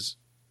 Because,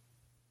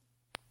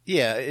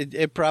 yeah,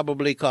 it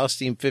probably cost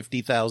him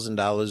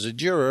 $50,000 a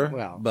juror,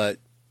 Well. but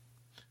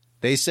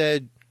they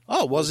said,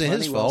 oh, it wasn't his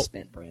Money well fault.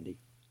 spent, Brandy.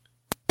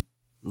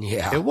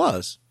 Yeah. It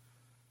was.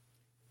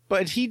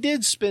 But he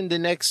did spend the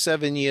next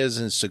 7 years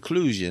in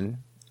seclusion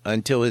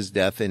until his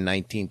death in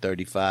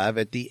 1935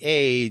 at the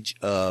age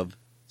of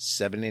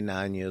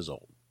 79 years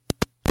old.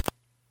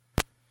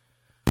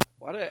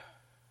 What a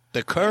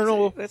The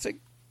colonel, that's a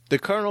the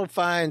colonel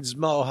finds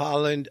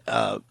Mulholland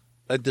a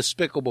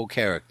despicable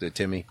character,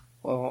 Timmy.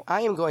 well,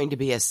 I am going to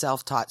be a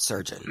self-taught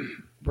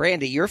surgeon.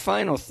 Brandy. Your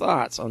final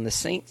thoughts on the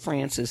St.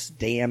 Francis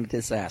Dam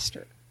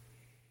disaster?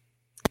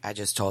 I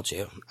just told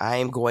you. I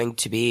am going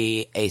to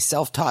be a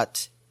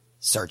self-taught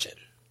surgeon.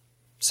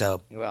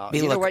 So Well, be,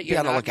 you know what be you're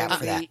on the not lookout going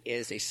for to that. be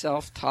is a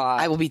self-taught.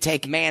 I will be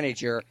taking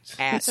manager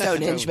at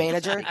Stonehenge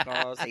manager.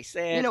 because they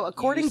said You know,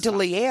 according to suck.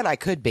 Leanne, I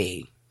could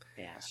be.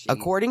 Yeah,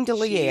 according to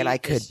Leanne, I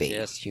could is be.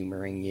 just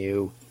humoring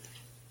you.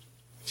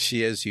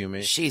 She is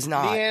human. She's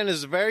not. Leanne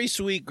is a very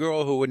sweet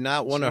girl who would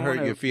not want to She hurt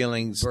wanna your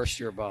feelings. Burst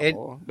your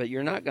bubble, but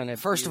you're not going to.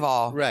 First of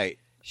all, Right.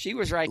 she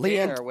was right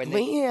Leanne- there when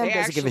Leanne they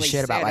doesn't give a actually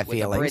shit about said my it with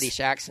feelings. a British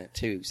accent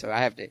too. So I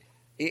have to,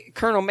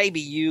 Colonel. Maybe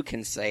you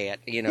can say it.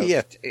 You know,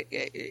 Yeah.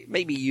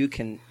 Maybe you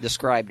can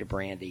describe to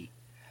Brandy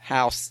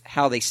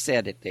how they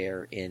said it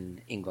there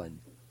in England.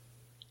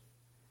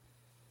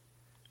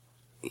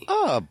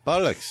 Oh,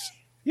 bollocks.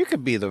 You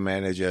could be the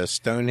manager of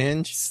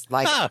Stonehenge.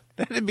 like-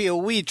 That'd be a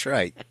wee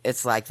trite.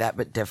 it's like that,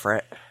 but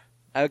different.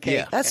 Okay,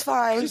 Yeah. That's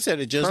fine. She said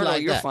it just Colonel,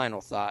 like your that.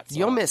 final thoughts.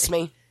 You'll on miss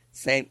me.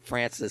 St.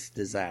 Francis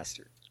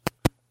disaster.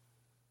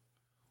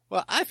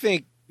 Well, I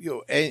think,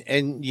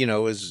 and you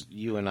know, as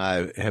you and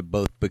I have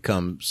both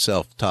become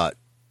self-taught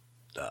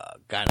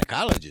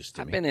gynecologists,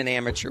 I've been an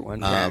amateur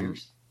one for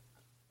years.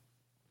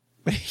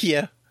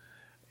 yeah,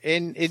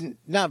 and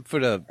not for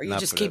the. Are you not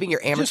just for keeping the,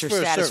 your amateur just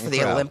for a status certain for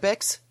the crowd.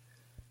 Olympics?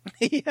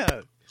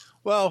 Yeah,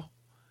 well,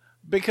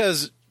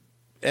 because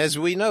as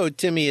we know,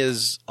 Timmy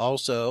is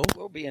also.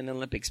 We'll be an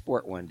Olympic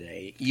sport one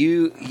day.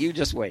 You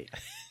just wait.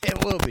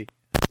 It will be.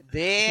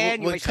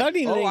 Then When you may say,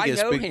 Cunny oh, I Lingus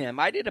know be- him.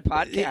 I did a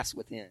podcast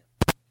with him.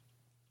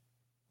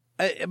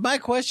 My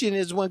question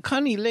is, when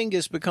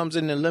cunnilingus becomes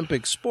an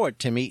Olympic sport,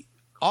 Timmy,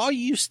 are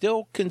you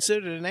still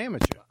considered an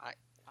amateur?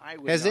 I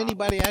would Has not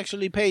anybody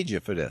actually paid you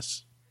for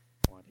this?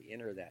 want to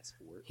enter that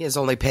sport He has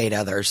only paid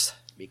others.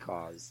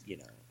 because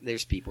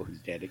there's people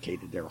who've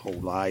dedicated their whole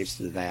lives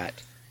to that,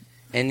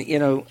 and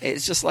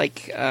it's just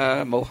like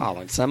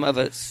Mulholland. Some of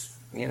it's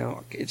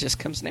it just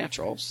comes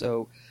natural.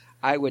 So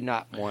I would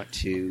not want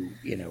to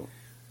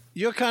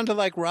You're kind of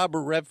like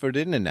Robert Redford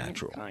in The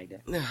Natural. kind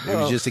of. It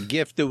was just a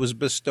gift that was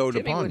bestowed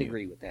Timmy upon would you.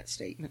 agree with that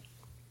statement.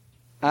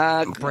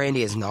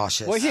 Brandy is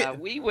nauseous. Well, here-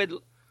 We would.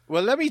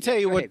 Well, let me tell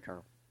you Go what. ahead,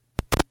 Colonel.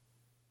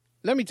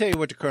 Let me tell you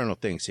what the Colonel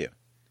thinks here.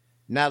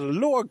 Now, the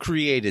Lord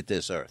created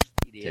this earth,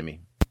 He did.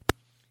 Timmy,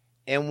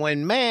 and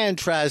when man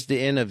tries to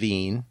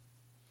intervene,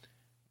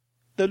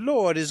 the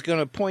Lord is going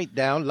to point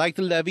down like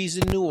the levees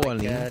in New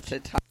Orleans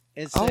To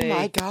and Oh say,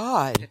 my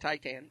God.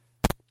 Titan.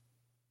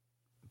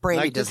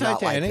 Brandy Like the does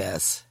not like Titanic.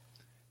 this.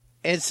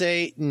 and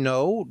say,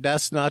 no,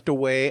 that's not the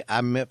way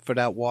I meant for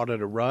that water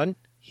to run.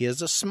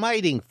 Here's a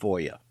smiting for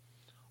you.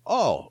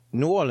 Oh,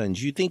 New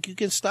Orleans, you think you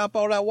can stop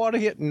all that water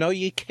here? No,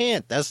 you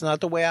can't. That's not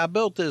the way I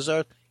built this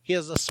earth.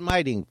 Here's a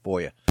smiting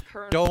for you.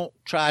 Colonel. Don't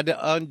try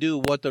to undo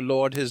what the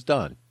Lord has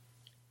done.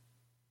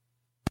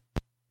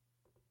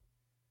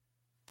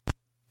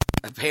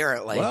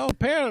 Apparently. Well,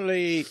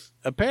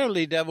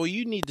 apparently, devil,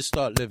 you need to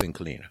start living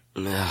cleaner.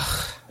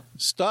 Ugh.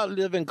 Start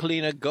living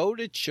cleaner. Go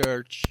to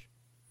church.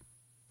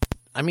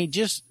 I mean,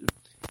 just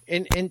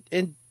and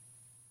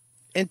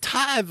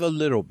tithe a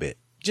little bit.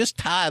 Just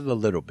tithe a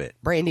little bit.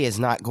 Brandy is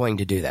not going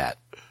to do that.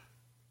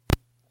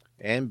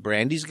 And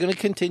Brandy's going to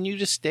continue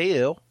to stay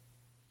ill.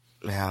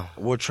 Yeah.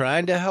 We're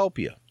trying to help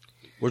you.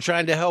 We're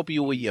trying to help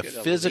you with your Could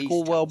at physical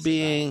least tell us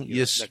well-being, about your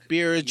you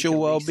spiritual could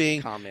at least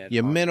well-being, comment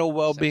your on mental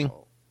well-being.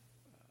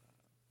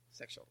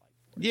 Sexual life.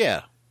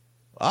 Yeah.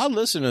 Our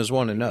listeners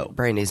want to know.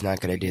 Brandy's not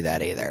going to do that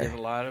Get either. a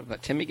lot of,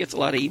 but Timmy gets a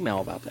lot of email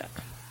about that.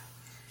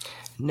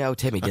 No,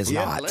 Timmy does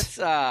not. Let's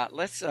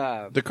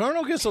The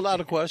Colonel gets a lot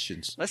of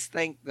questions. let's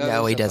thank those.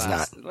 No, he of does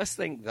us- not. Let's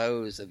thank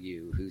those of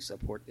you who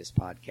support this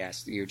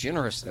podcast through your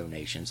generous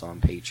donations on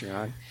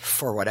Patreon.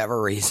 For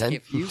whatever reason.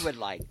 If you would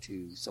like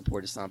to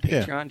support us on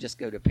Yeah. Patreon, just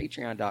go to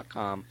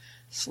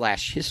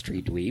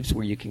patreon.com/historydweebs,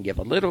 where you can give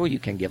a little, you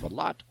can give a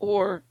lot,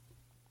 or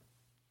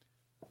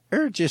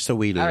Or just a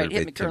wee all little right, hit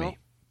me, bit, Colonel. Timmy.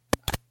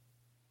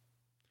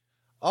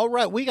 All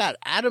right, we got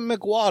Adam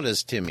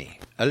McWaters, Timmy,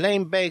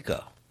 Elaine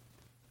Baker,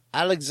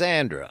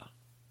 Alexandra,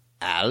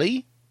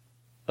 Allie,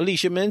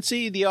 Alicia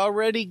Mincy, the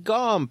Already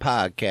Gone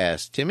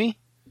podcast, Timmy,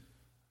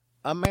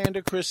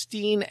 Amanda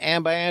Christine,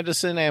 Amber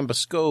Anderson, Amber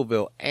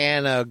Scoville,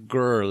 Anna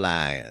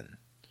Gerlion.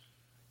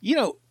 You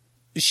know,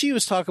 she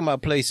was talking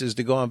about places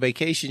to go on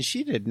vacation.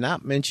 She did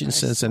not mention I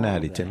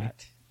Cincinnati, saw Timmy.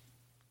 that.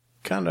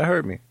 Kind of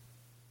hurt me.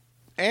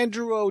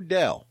 Andrew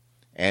Odell,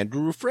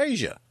 Andrew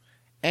Frazier,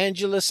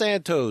 Angela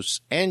Santos,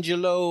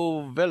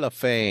 Angelo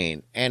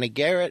Villafane, Anna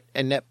Garrett,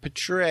 Annette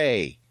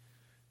Petray,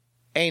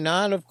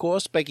 Anon, of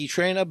course, Becky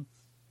Trainer,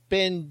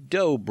 Ben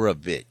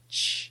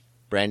Dobrovich,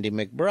 Brandy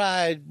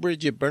McBride,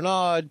 Bridget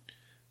Bernard,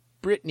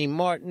 Brittany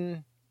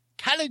Martin,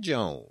 Callie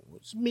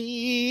Jones,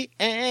 me,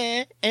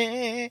 Callie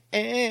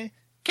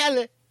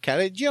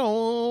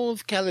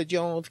Jones, Callie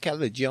Jones,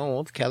 Callie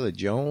Jones, Callie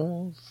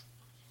Jones.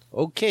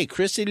 Okay,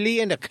 Chrissy Lee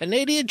and the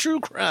Canadian True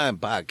Crime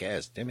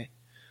Podcast, Timmy.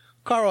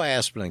 Carl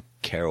Asplin,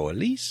 Carol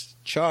Elise,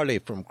 Charlie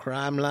from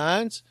Crime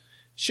Lines,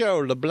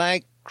 Cheryl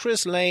LeBlanc,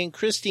 Chris Lane,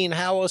 Christine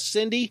Howell,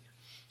 Cindy.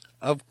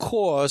 Of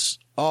course,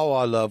 all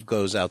our love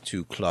goes out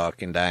to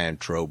Clark and Diane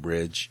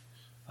Trowbridge.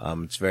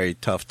 It's a very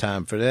tough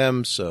time for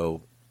them,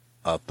 so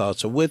our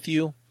thoughts are with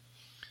you.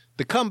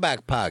 The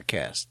Comeback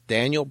Podcast,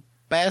 Daniel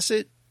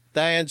Bassett,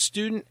 Diane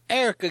Student,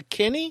 Erica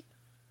Kinney,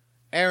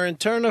 Aaron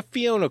Turner,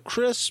 Fiona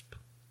Crisp,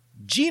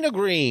 Gina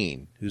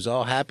Green, who's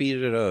all happy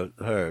that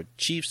her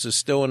Chiefs are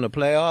still in the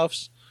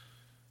playoffs.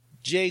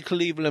 Jay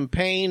Cleveland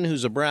Payne,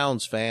 who's a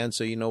Browns fan,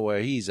 so you know where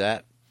he's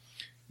at.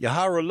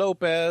 Yahara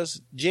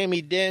Lopez,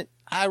 Jamie Dent,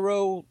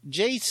 Iro,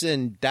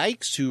 Jason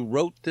Dykes, who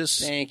wrote this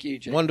Thank you,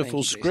 Jason.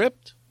 wonderful Thank you,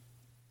 script.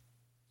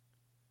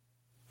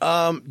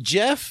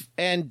 Jeff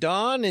and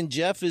Don, and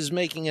Jeff is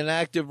making an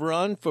active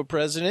run for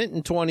president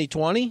in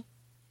 2020.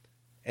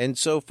 And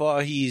so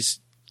far, he's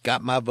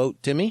got my vote,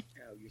 Timmy,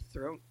 Oh, your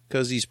throat.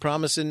 because he's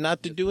promising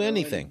not to do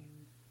anything.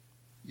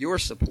 Your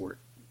support.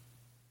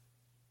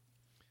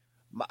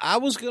 I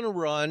was going to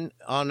run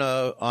on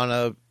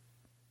a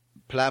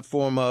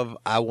platform of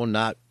I will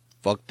not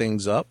fuck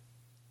things up.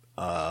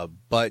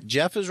 But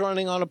Jeff is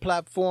running on a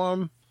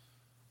platform,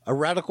 a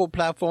radical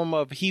platform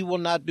of he will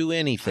not do I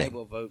anything.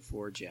 will vote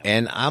for Jeff.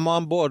 And I'm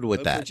on board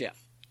with vote that. for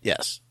Jeff.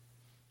 Yes.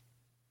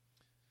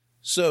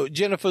 So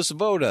Jennifer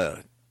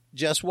Savoda,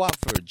 Jess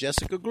Watford,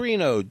 Jessica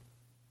Greeno,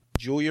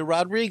 Julia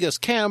Rodriguez,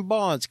 Cam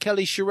Barnes,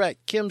 Kelly Charette,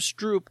 Kim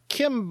Stroop,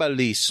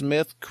 Kimberly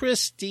Smith,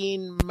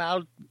 Christine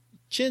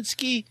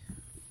Malchinsky,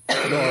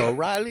 Laura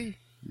Riley,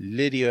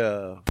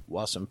 Lydia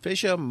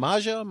Wasson-Fisher,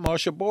 Maja,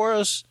 Marsha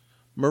Boris,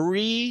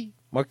 Marie,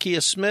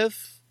 Markia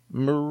Smith,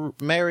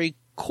 Mary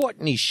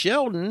Courtney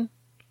Sheldon,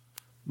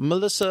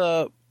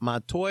 Melissa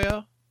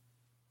Montoya,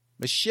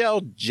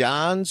 Michelle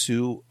Johns,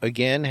 who,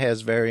 again,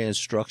 has very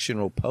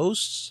instructional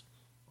posts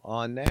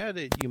on there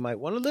that you might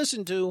want to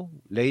listen to,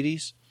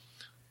 ladies.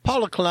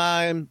 Paula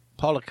Kimes,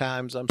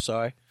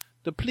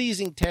 The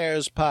Pleasing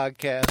Tears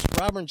Podcast,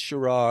 Robert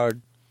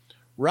Sherrard,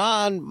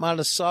 Ron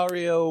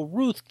Montessario,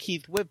 Ruth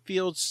Keith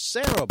Whitfield,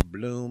 Sarah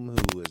Bloom,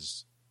 who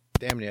is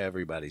damn near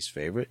everybody's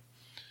favorite,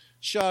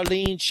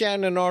 Charlene,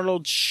 Shannon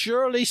Arnold,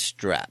 Shirley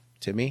Strapp,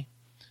 Timmy,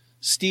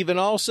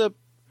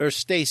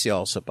 Stacey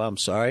Alsop,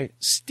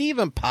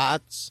 Stephen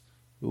Potts,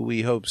 who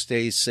we hope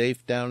stays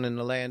safe down in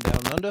the land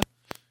down under,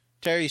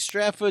 Terry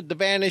Stratford, The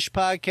Vanish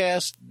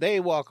Podcast, They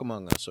Walk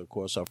Among Us, of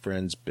course, our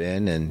friends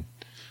Ben and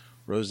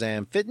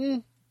Roseanne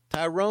Fitton,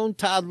 Tyrone,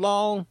 Todd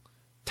Long,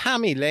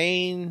 Tommy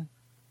Lane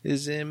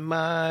is in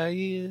my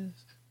ears,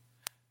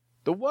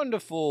 the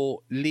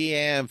wonderful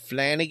Leanne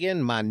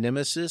Flanagan, my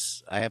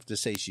nemesis. I have to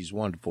say she's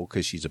wonderful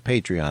because she's a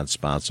Patreon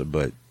sponsor,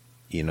 but,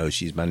 you know,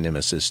 she's my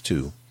nemesis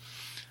too.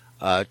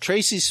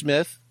 Tracy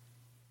Smith.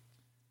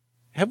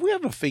 Have we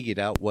ever figured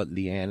out what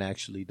Leanne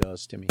actually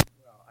does, Timmy?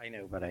 Well, I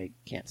know, but I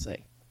can't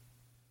say.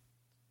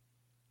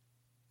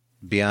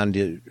 Beyond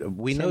it,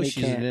 we know Timmy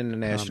she's an can't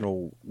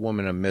international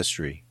woman of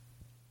mystery.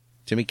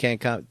 Timmy can't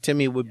comment.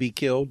 Timmy would be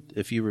killed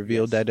if you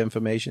revealed that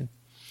information.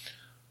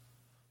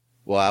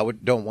 Well, I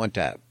don't want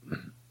that.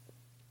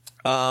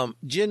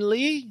 Jen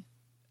Lee,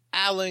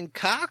 Alan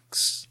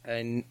Cox,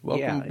 And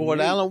welcome aboard,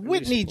 Alan.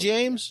 Whitney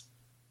James,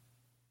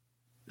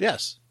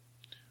 yes,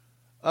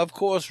 of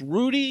course,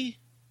 Rudy,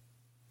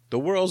 the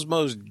world's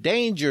most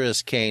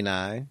dangerous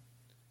canine,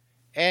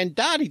 and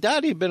Dottie.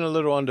 Dottie been a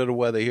little under the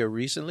weather here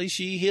recently.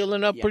 She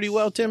healing up pretty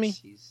well, Timmy. Yes,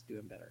 she's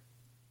doing better.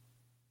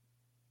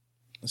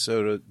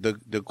 So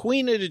the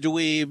queen of the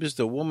dweebs,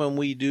 the woman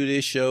we do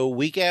this show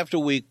week after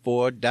week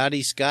for,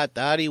 Dottie Scott.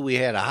 Dottie, we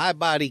had a high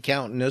body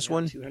count in this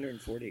one.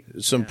 240.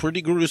 Some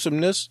pretty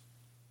gruesomeness.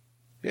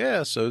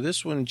 Yeah, so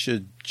this one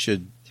should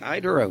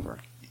Tide her over.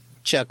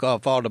 check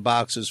off all the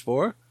boxes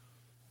for.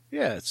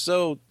 Yeah,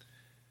 so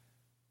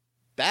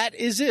that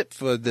is it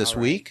for this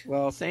week.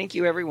 Well, thank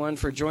you, everyone,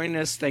 for joining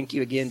us. Thank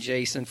you again,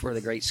 Jason, for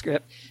the great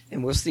script.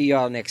 And we'll see you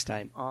all next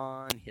time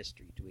on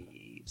History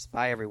Dweebs.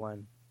 Bye,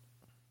 everyone.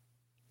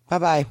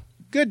 Bye-bye.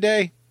 Good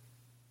day.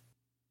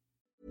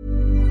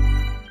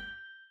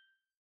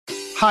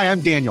 Hi,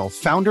 I'm Daniel,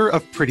 founder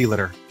of Pretty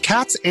Litter.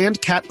 Cats and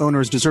cat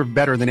owners deserve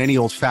better than any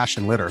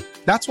old-fashioned litter.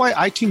 That's why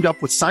I teamed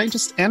up with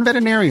scientists and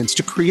veterinarians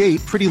to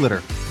create Pretty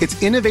Litter.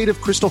 Its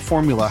innovative crystal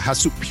formula has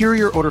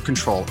superior odor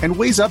control and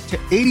weighs up to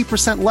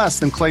 80% less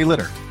than clay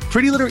litter.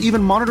 Pretty Litter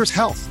even monitors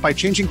health by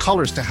changing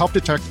colors to help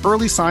detect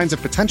early signs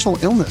of potential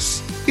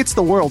illness. It's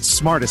the world's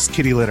smartest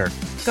kitty litter.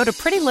 Go to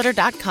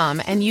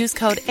prettylitter.com and use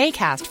code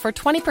ACAST for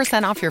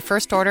 20% off your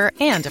first order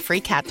and a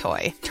free cat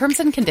toy. Terms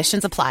and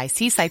conditions apply.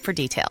 See site for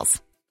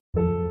details.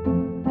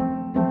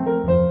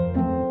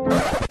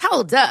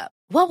 Hold up.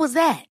 What was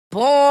that?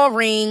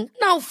 Boring.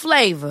 No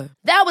flavor.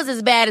 That was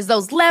as bad as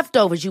those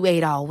leftovers you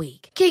ate all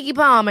week. Keke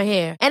Palmer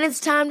here, and it's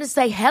time to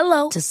say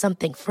hello to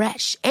something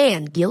fresh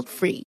and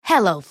guilt-free.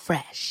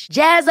 HelloFresh.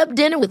 Jazz up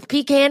dinner with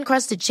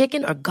pecan-crusted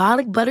chicken or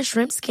garlic butter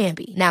shrimp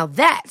scampi. Now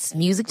that's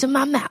music to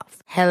my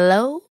mouth.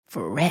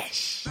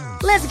 HelloFresh.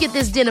 Let's get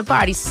this dinner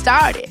party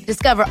started.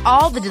 Discover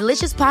all the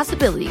delicious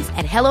possibilities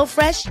at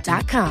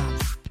HelloFresh.com.